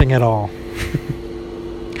nothing at all.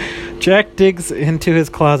 Jack digs into his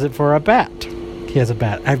closet for a bat. He has a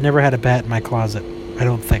bat. I've never had a bat in my closet, I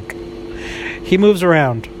don't think. He moves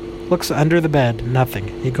around. Looks under the bed, nothing.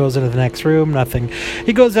 He goes into the next room, nothing.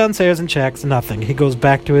 He goes downstairs and checks, nothing. He goes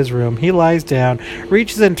back to his room. He lies down,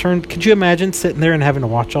 reaches and turns. Could you imagine sitting there and having to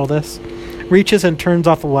watch all this? Reaches and turns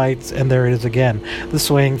off the lights, and there it is again, the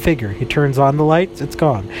swaying figure. He turns on the lights, it's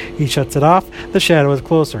gone. He shuts it off, the shadow is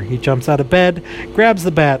closer. He jumps out of bed, grabs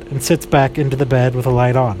the bat, and sits back into the bed with the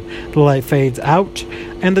light on. The light fades out,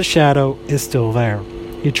 and the shadow is still there.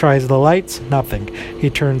 He tries the lights, nothing. He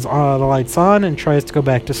turns the lights on and tries to go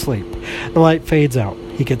back to sleep. The light fades out.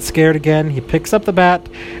 He gets scared again. He picks up the bat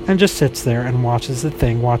and just sits there and watches the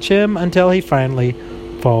thing watch him until he finally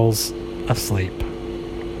falls asleep.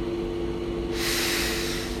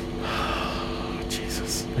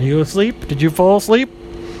 Are you asleep? Did you fall asleep?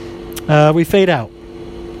 We fade out.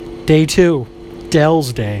 Day 2.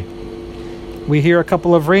 Dell's day. We hear a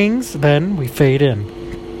couple of rings, then we fade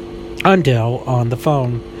in. On Dell on the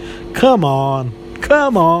phone. Come on.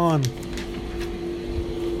 Come on.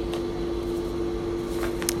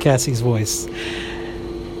 Cassie's voice.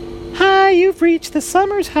 Hi, you've reached the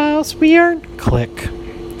Summers house. We are... Click.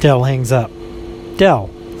 Dell hangs up. Dell.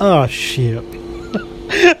 Oh, shit.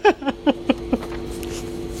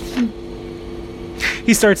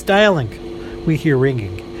 He starts dialing. We hear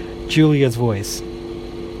ringing. Julia's voice.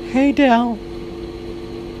 Hey, Dell.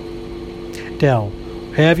 Dell.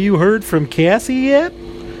 Have you heard from Cassie yet?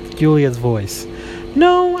 Julia's voice.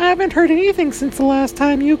 No, I haven't heard anything since the last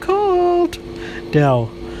time you called. Dell.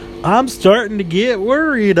 I'm starting to get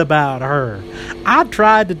worried about her. I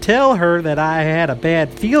tried to tell her that I had a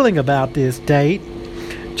bad feeling about this date.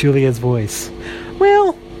 Julia's voice.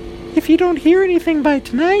 Well, if you don't hear anything by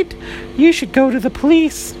tonight, you should go to the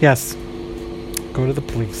police. Yes, go to the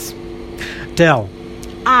police. Dell.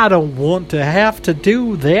 I don't want to have to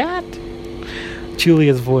do that.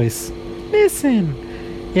 Julia's voice.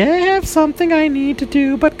 Listen, yeah, I have something I need to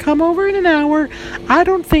do, but come over in an hour. I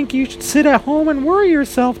don't think you should sit at home and worry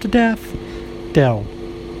yourself to death. Dell.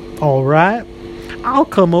 All right. I'll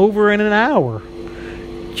come over in an hour.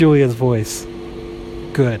 Julia's voice.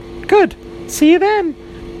 Good. Good. See you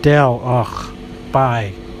then. Dell. Ugh.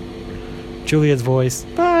 Bye. Julia's voice.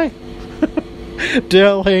 Bye.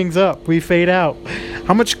 Dell hangs up. We fade out.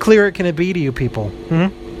 How much clearer can it be to you people?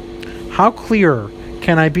 How clear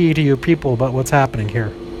can I be to you people about what's happening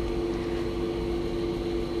here?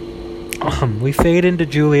 We fade into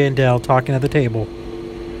Julia and Dell talking at the table.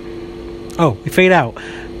 Oh, we fade out.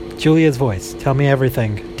 Julia's voice. Tell me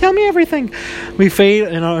everything. Tell me everything. We fade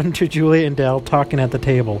into Julia and Dell talking at the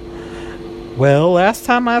table. Well, last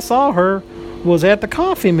time I saw her was at the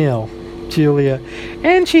coffee mill. Julia.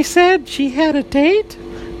 And she said she had a date?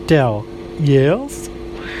 Dell. Yes.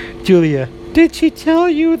 Julia. Did she tell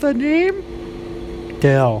you the name?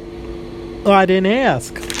 Dell. Oh, I didn't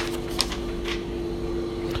ask.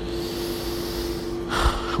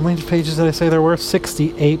 How many pages did I say there were?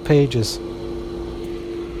 68 pages.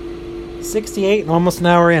 68 and almost an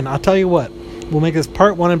hour in. I'll tell you what. We'll make this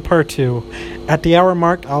part 1 and part 2. At the hour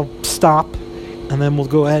mark, I'll stop. And then we'll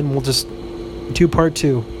go ahead and we'll just do part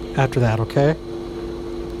 2 after that, okay?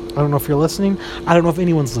 I don't know if you're listening. I don't know if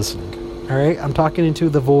anyone's listening. Alright? I'm talking into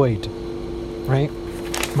the void. Right?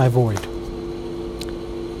 My void.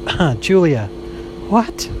 Julia.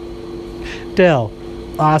 What? Dell.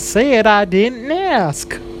 I said I didn't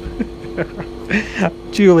ask.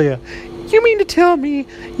 Julia. You mean to tell me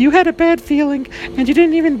you had a bad feeling and you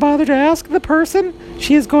didn't even bother to ask the person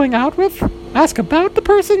she is going out with? Ask about the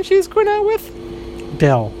person she's going out with?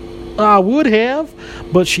 Dell. I would have,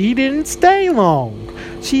 but she didn't stay long.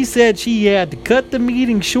 She said she had to cut the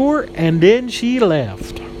meeting short and then she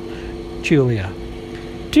left. Julia.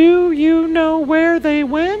 Do you know where they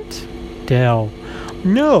went? Dell.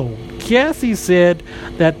 No. Cassie said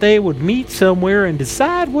that they would meet somewhere and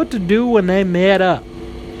decide what to do when they met up.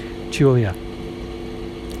 Julia.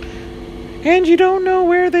 And you don't know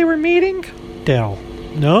where they were meeting? Dell.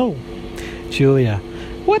 No. Julia.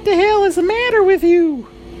 What the hell is the matter with you?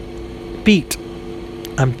 Beat.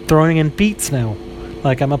 I'm throwing in beats now,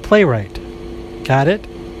 like I'm a playwright. Got it?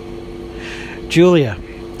 Julia.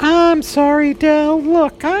 I'm sorry, Dell.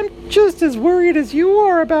 Look, I'm just as worried as you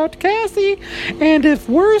are about Cassie, and if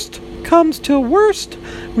worst comes to worst,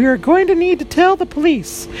 we are going to need to tell the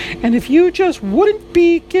police. And if you just wouldn't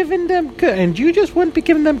be giving them good,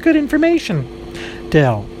 information.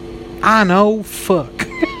 Dell. I know. Fuck.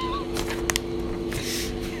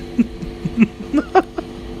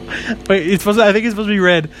 Wait, I think it's supposed to be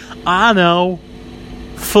read. I know.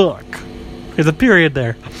 Fuck. There's a period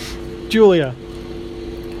there. Julia.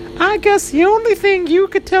 I guess the only thing you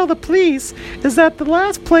could tell the police is that the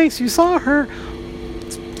last place you saw her,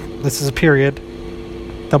 this is a period,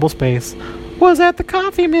 double space, was at the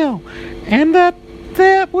coffee mill, and that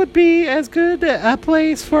would be as good a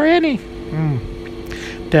place for any.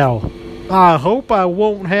 Dell. I hope I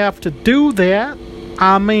won't have to do that.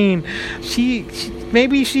 I mean,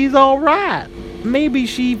 maybe she's all right. Maybe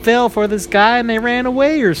she fell for this guy and they ran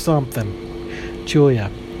away or something.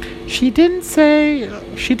 Julia. She didn't say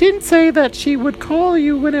that she would call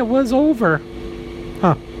you when it was over.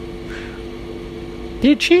 Huh.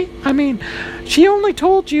 Did she? I mean, she only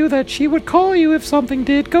told you that she would call you if something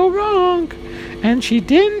did go wrong. And she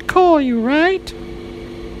didn't call you, right?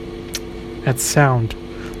 That's sound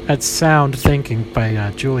thinking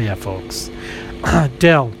by Julia, folks.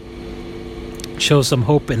 Dell. shows some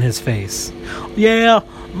hope in his face. Yeah,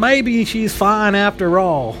 maybe she's fine after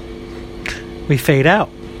all. We fade out.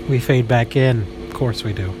 We fade back in. Of course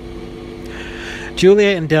we do.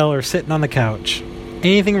 Julia and Dell are sitting on the couch.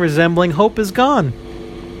 Anything resembling hope is gone.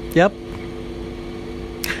 Yep.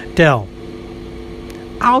 Dell.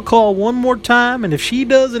 I'll call one more time, and if she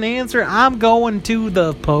doesn't answer, I'm going to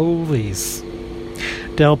the police.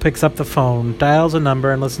 Dell picks up the phone, dials a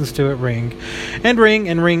number, and listens to it ring. And ring,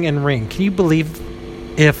 and ring, and ring. Can you believe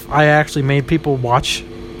if I actually made people watch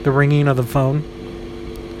the ringing of the phone?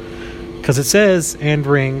 Because it says, and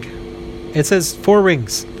ring. It says 4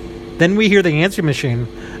 rings. Then we hear the answering machine,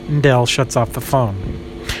 and Dell shuts off the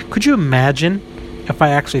phone. Could you imagine if I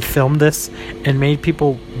actually filmed this and made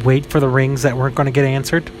people wait for the rings that weren't going to get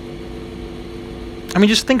answered? I mean,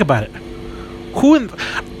 just think about it.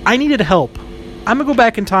 I needed help. I'm going to go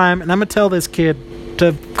back in time, and I'm going to tell this kid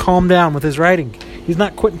to calm down with his writing. He's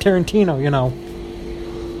not Quentin Tarantino, you know.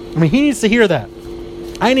 I mean, he needs to hear that.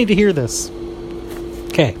 I need to hear this.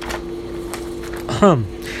 Okay.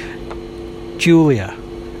 Julia.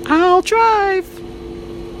 I'll drive.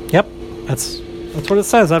 Yep, that's what it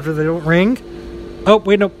says after they don't ring. Oh,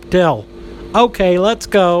 wait, no, Dell. Okay, let's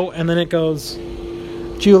go. And then it goes,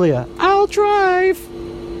 Julia, I'll drive.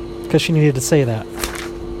 Because she needed to say that.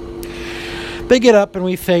 They get up and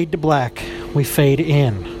we fade to black. We fade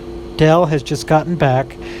in. Dell has just gotten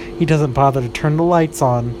back. He doesn't bother to turn the lights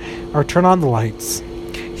on or turn on the lights.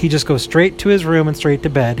 He just goes straight to his room and straight to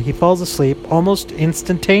bed. He falls asleep almost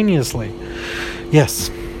instantaneously. Yes,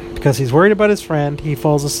 because he's worried about his friend, he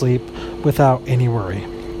falls asleep without any worry.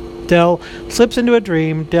 Dell slips into a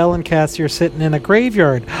dream. Dell and Cassie are sitting in a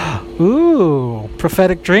graveyard. Ooh,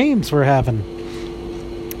 prophetic dreams we're having.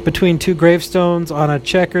 Between 2 gravestones on a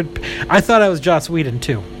checkered... I thought I was Joss Whedon,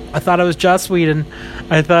 too. I thought I was Joss Whedon.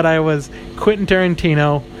 I thought I was Quentin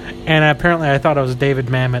Tarantino. And apparently I thought I was David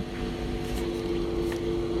Mamet.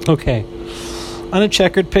 Okay. On a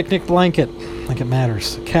checkered picnic blanket. Like it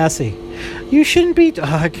matters. Cassie. You shouldn't be...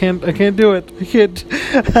 I can't do it. I can't...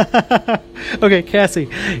 Okay, Cassie.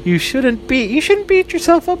 You shouldn't beat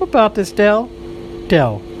yourself up about this, Dell.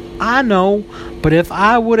 Dell. I know, but if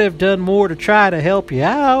I would have done more to try to help you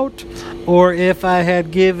out, or if I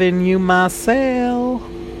had given you my cell...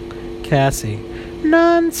 Cassie.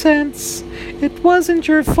 Nonsense. It wasn't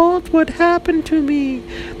your fault what happened to me.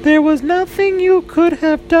 There was nothing you could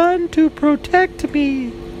have done to protect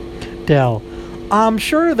me. Dell. I'm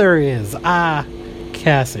sure there is.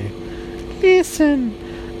 Cassie. Listen,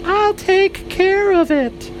 I'll take care of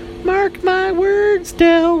it. Mark my words,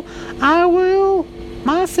 Dell. I will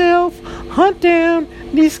myself hunt down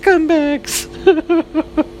these scumbags.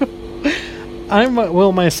 I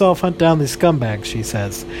will myself hunt down these scumbags, she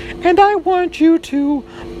says. And I want you to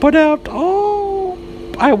butt out all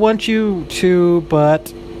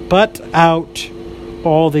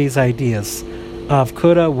these ideas of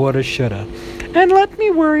coulda, woulda, shoulda. And let me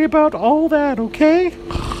worry about all that, okay?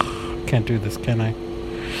 Can't do this, can I?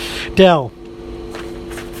 Dell.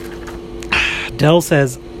 Dell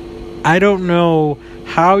says, I don't know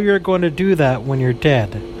how you're going to do that when you're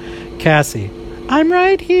dead. Cassie. I'm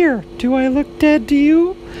right here. Do I look dead to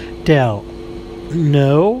you? Dell.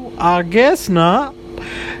 No, I guess not.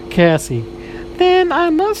 Cassie. Then I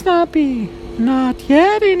must not be. Not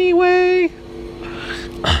yet, anyway.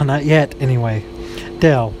 Not yet, anyway.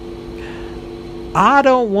 Dell. I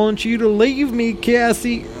don't want you to leave me,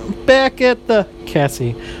 Cassie. Back at the...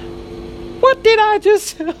 Cassie. What did I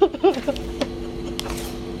just...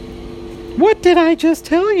 What did I just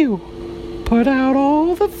tell you? Put out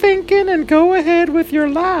all the thinking and go ahead with your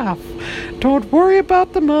laugh. Don't worry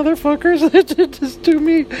about the motherfuckers that did this to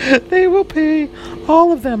me. They will pay,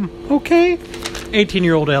 all of them, okay?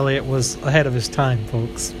 18-year-old Eliott was ahead of his time,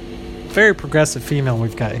 folks. Very progressive female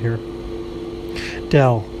we've got here.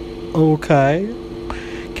 Dell. Okay.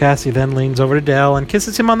 Cassie then leans over to Dell and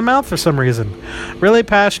kisses him on the mouth for some reason. Really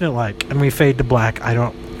passionate like, and we fade to black. I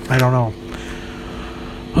don't know.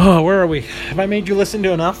 Oh, where are we? Have I made you listen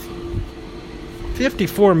to enough?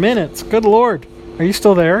 54 minutes. Good Lord. Are you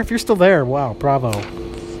still there? If you're still there, wow, bravo.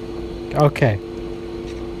 Okay.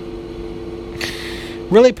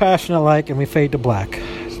 Really passionate like, and we fade to black.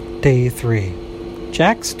 Day 3.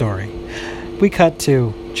 Jack's story. We cut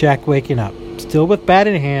to Jack waking up. Still with bat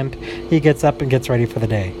in hand, he gets up and gets ready for the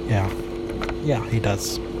day. Yeah, he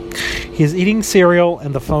does. He's eating cereal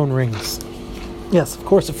and the phone rings. Yes, of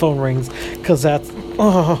course the phone rings, because that's...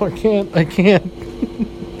 Oh, I can't.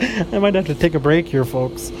 I might have to take a break here,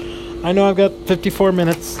 folks. I know I've got 54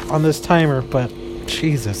 minutes on this timer, but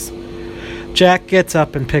Jesus. Jack gets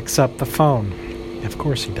up and picks up the phone. Of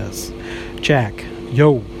course he does. Jack,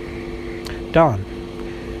 yo. Dawn.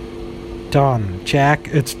 Dawn. Jack,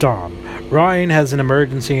 it's Dawn. Ryan has an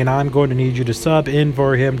emergency and I'm going to need you to sub in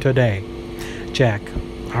for him today. Jack.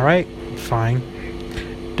 Alright, fine.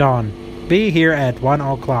 Dawn. Be here at 1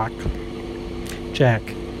 o'clock. Jack.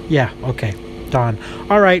 Yeah, okay. Dawn.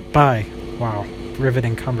 Alright, bye. Wow.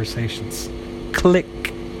 Riveting conversations. Click.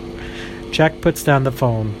 Jack puts down the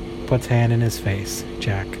phone, puts hand in his face.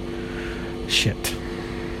 Jack. Shit.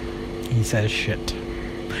 He says shit.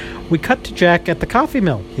 We cut to Jack at the coffee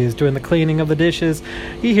mill. He is doing the cleaning of the dishes.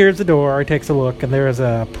 He hears the door. He takes a look, and there is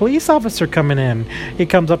a police officer coming in. He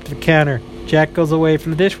comes up to the counter. Jack goes away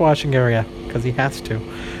from the dishwashing area, because he has to.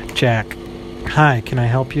 Jack. Hi, can I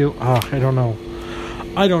help you? I don't know.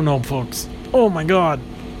 I don't know, folks. Oh, my God.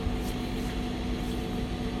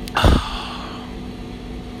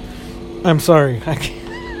 I'm sorry. I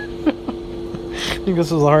think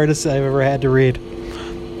this was the hardest I've ever had to read.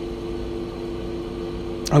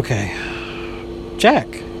 Okay. Jack.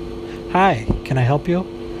 Hi, can I help you?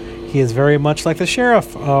 He is very much like the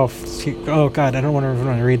sheriff. Oh God, I don't want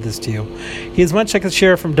to read this to you. He is much like the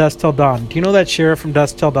sheriff from Dusk Till Dawn. Do you know that sheriff from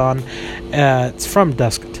Dusk Till Dawn? It's from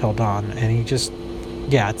Dusk Till Dawn, and he just...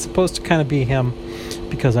 Yeah, it's supposed to kind of be him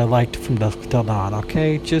because I liked From Dusk Till Dawn,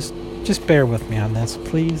 okay? Just bear with me on this,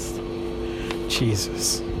 please.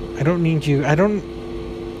 Jesus. I don't need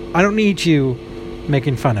you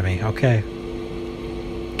making fun of me, okay?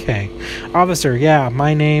 Okay. Officer, yeah,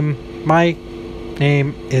 my name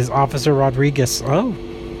is Officer Rodriguez. Oh.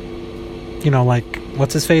 You know, like,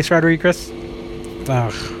 what's his face, Rodriguez?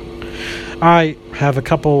 Ugh. I have a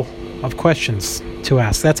couple of questions to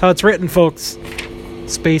ask. That's how it's written, folks.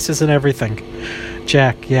 Spaces and everything.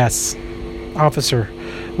 Jack, yes. Officer,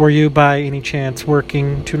 were you by any chance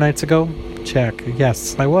working 2 nights ago? Jack,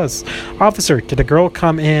 yes, I was. Officer, did a girl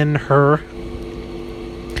come in her...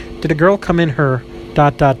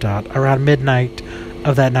 around midnight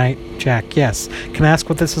of that night? Jack, yes. Can I ask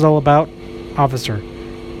what this is all about? Officer,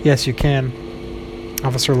 yes, you can.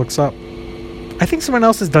 Officer looks up. I think someone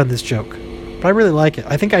else has done this joke, but I really like it.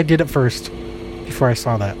 I think I did it first before I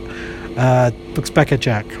saw that. Looks back at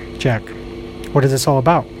Jack. Jack, what is this all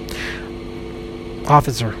about?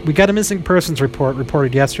 Officer, we got a missing persons report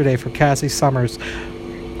reported yesterday for Cassie Summers.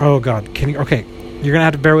 Oh, God. Okay, you're going to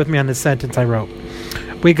have to bear with me on this sentence I wrote.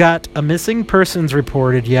 We got a missing persons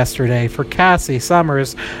reported yesterday for Cassie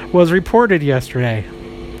Summers was reported yesterday.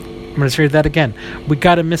 I'm going to read that again. We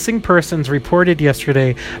got a missing persons reported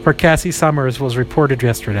yesterday for Cassie Summers was reported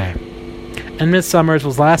yesterday. And Miss Summers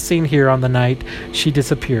was last seen here on the night she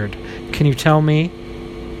disappeared. Can you tell me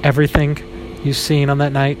everything you've seen on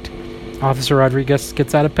that night? Officer Rodriguez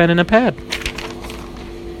gets out a pen and a pad.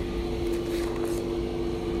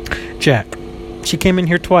 Jack. She came in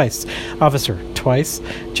here twice. Officer. Twice?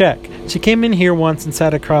 Jack. She came in here once and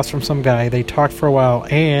sat across from some guy. They talked for a while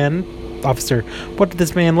and... Officer. What did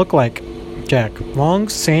this man look like? Jack. Long,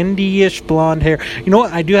 sandy-ish blonde hair. You know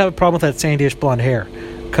what? I do have a problem with that sandy-ish blonde hair.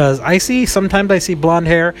 Because sometimes I see blonde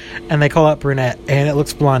hair and they call it brunette and it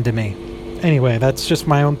looks blonde to me. Anyway, that's just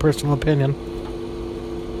my own personal opinion.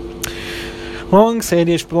 Long,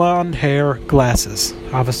 sandyish, blonde hair, glasses.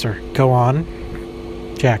 Officer, go on.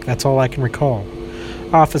 Jack, that's all I can recall.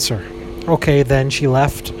 Officer, okay, then she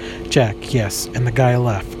left. Jack, yes, and the guy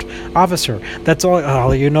left. Officer, that's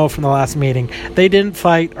all you know from the last meeting. They didn't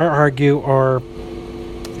fight or argue or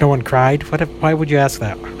no one cried. Why would you ask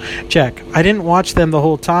that? Jack, I didn't watch them the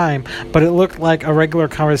whole time, but it looked like a regular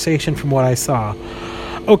conversation from what I saw.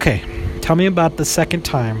 Okay, tell me about the second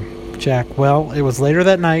time. Jack, well, it was later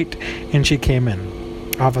that night, and she came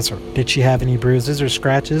in. Officer, did she have any bruises or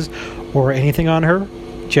scratches or anything on her?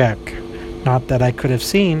 Jack, not that I could have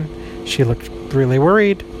seen. She looked really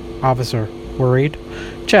worried. Officer, worried?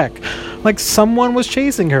 Jack, like someone was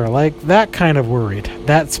chasing her, like that kind of worried.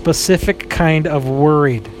 That specific kind of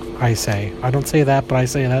worried, I say. I don't say that, but I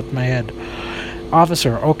say that in my head.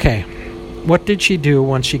 Officer, okay. What did she do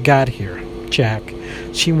when she got here? Jack,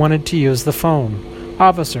 she wanted to use the phone.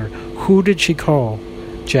 Officer, who did she call?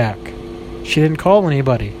 Jack, she didn't call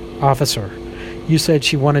anybody. Officer, you said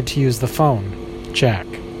she wanted to use the phone. Jack,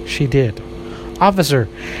 she did. Officer,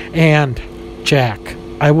 and Jack,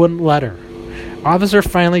 I wouldn't let her. Officer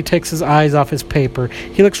finally takes his eyes off his paper.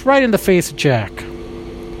 He looks right in the face of Jack.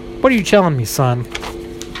 What are you telling me, son?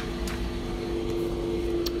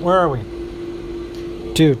 Where are we?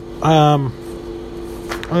 Dude, I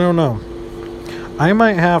don't know. I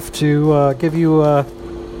might have to give you a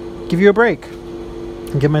break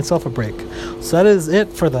and give myself a break. So that is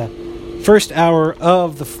it for the first hour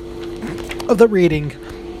of the reading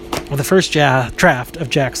of the first draft of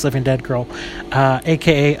Jack's Living Dead Girl,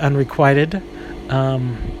 aka Unrequited.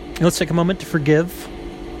 Let's take a moment to forgive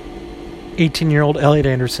 18-year-old Eliott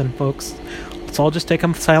Anderson, folks. Let's all just take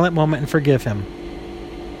a silent moment and forgive him.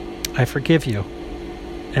 I forgive you.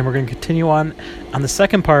 And we're going to continue on the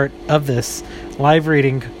second part of this live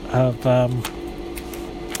reading of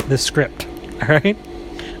this script. All right?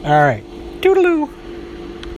 All right. Toodaloo.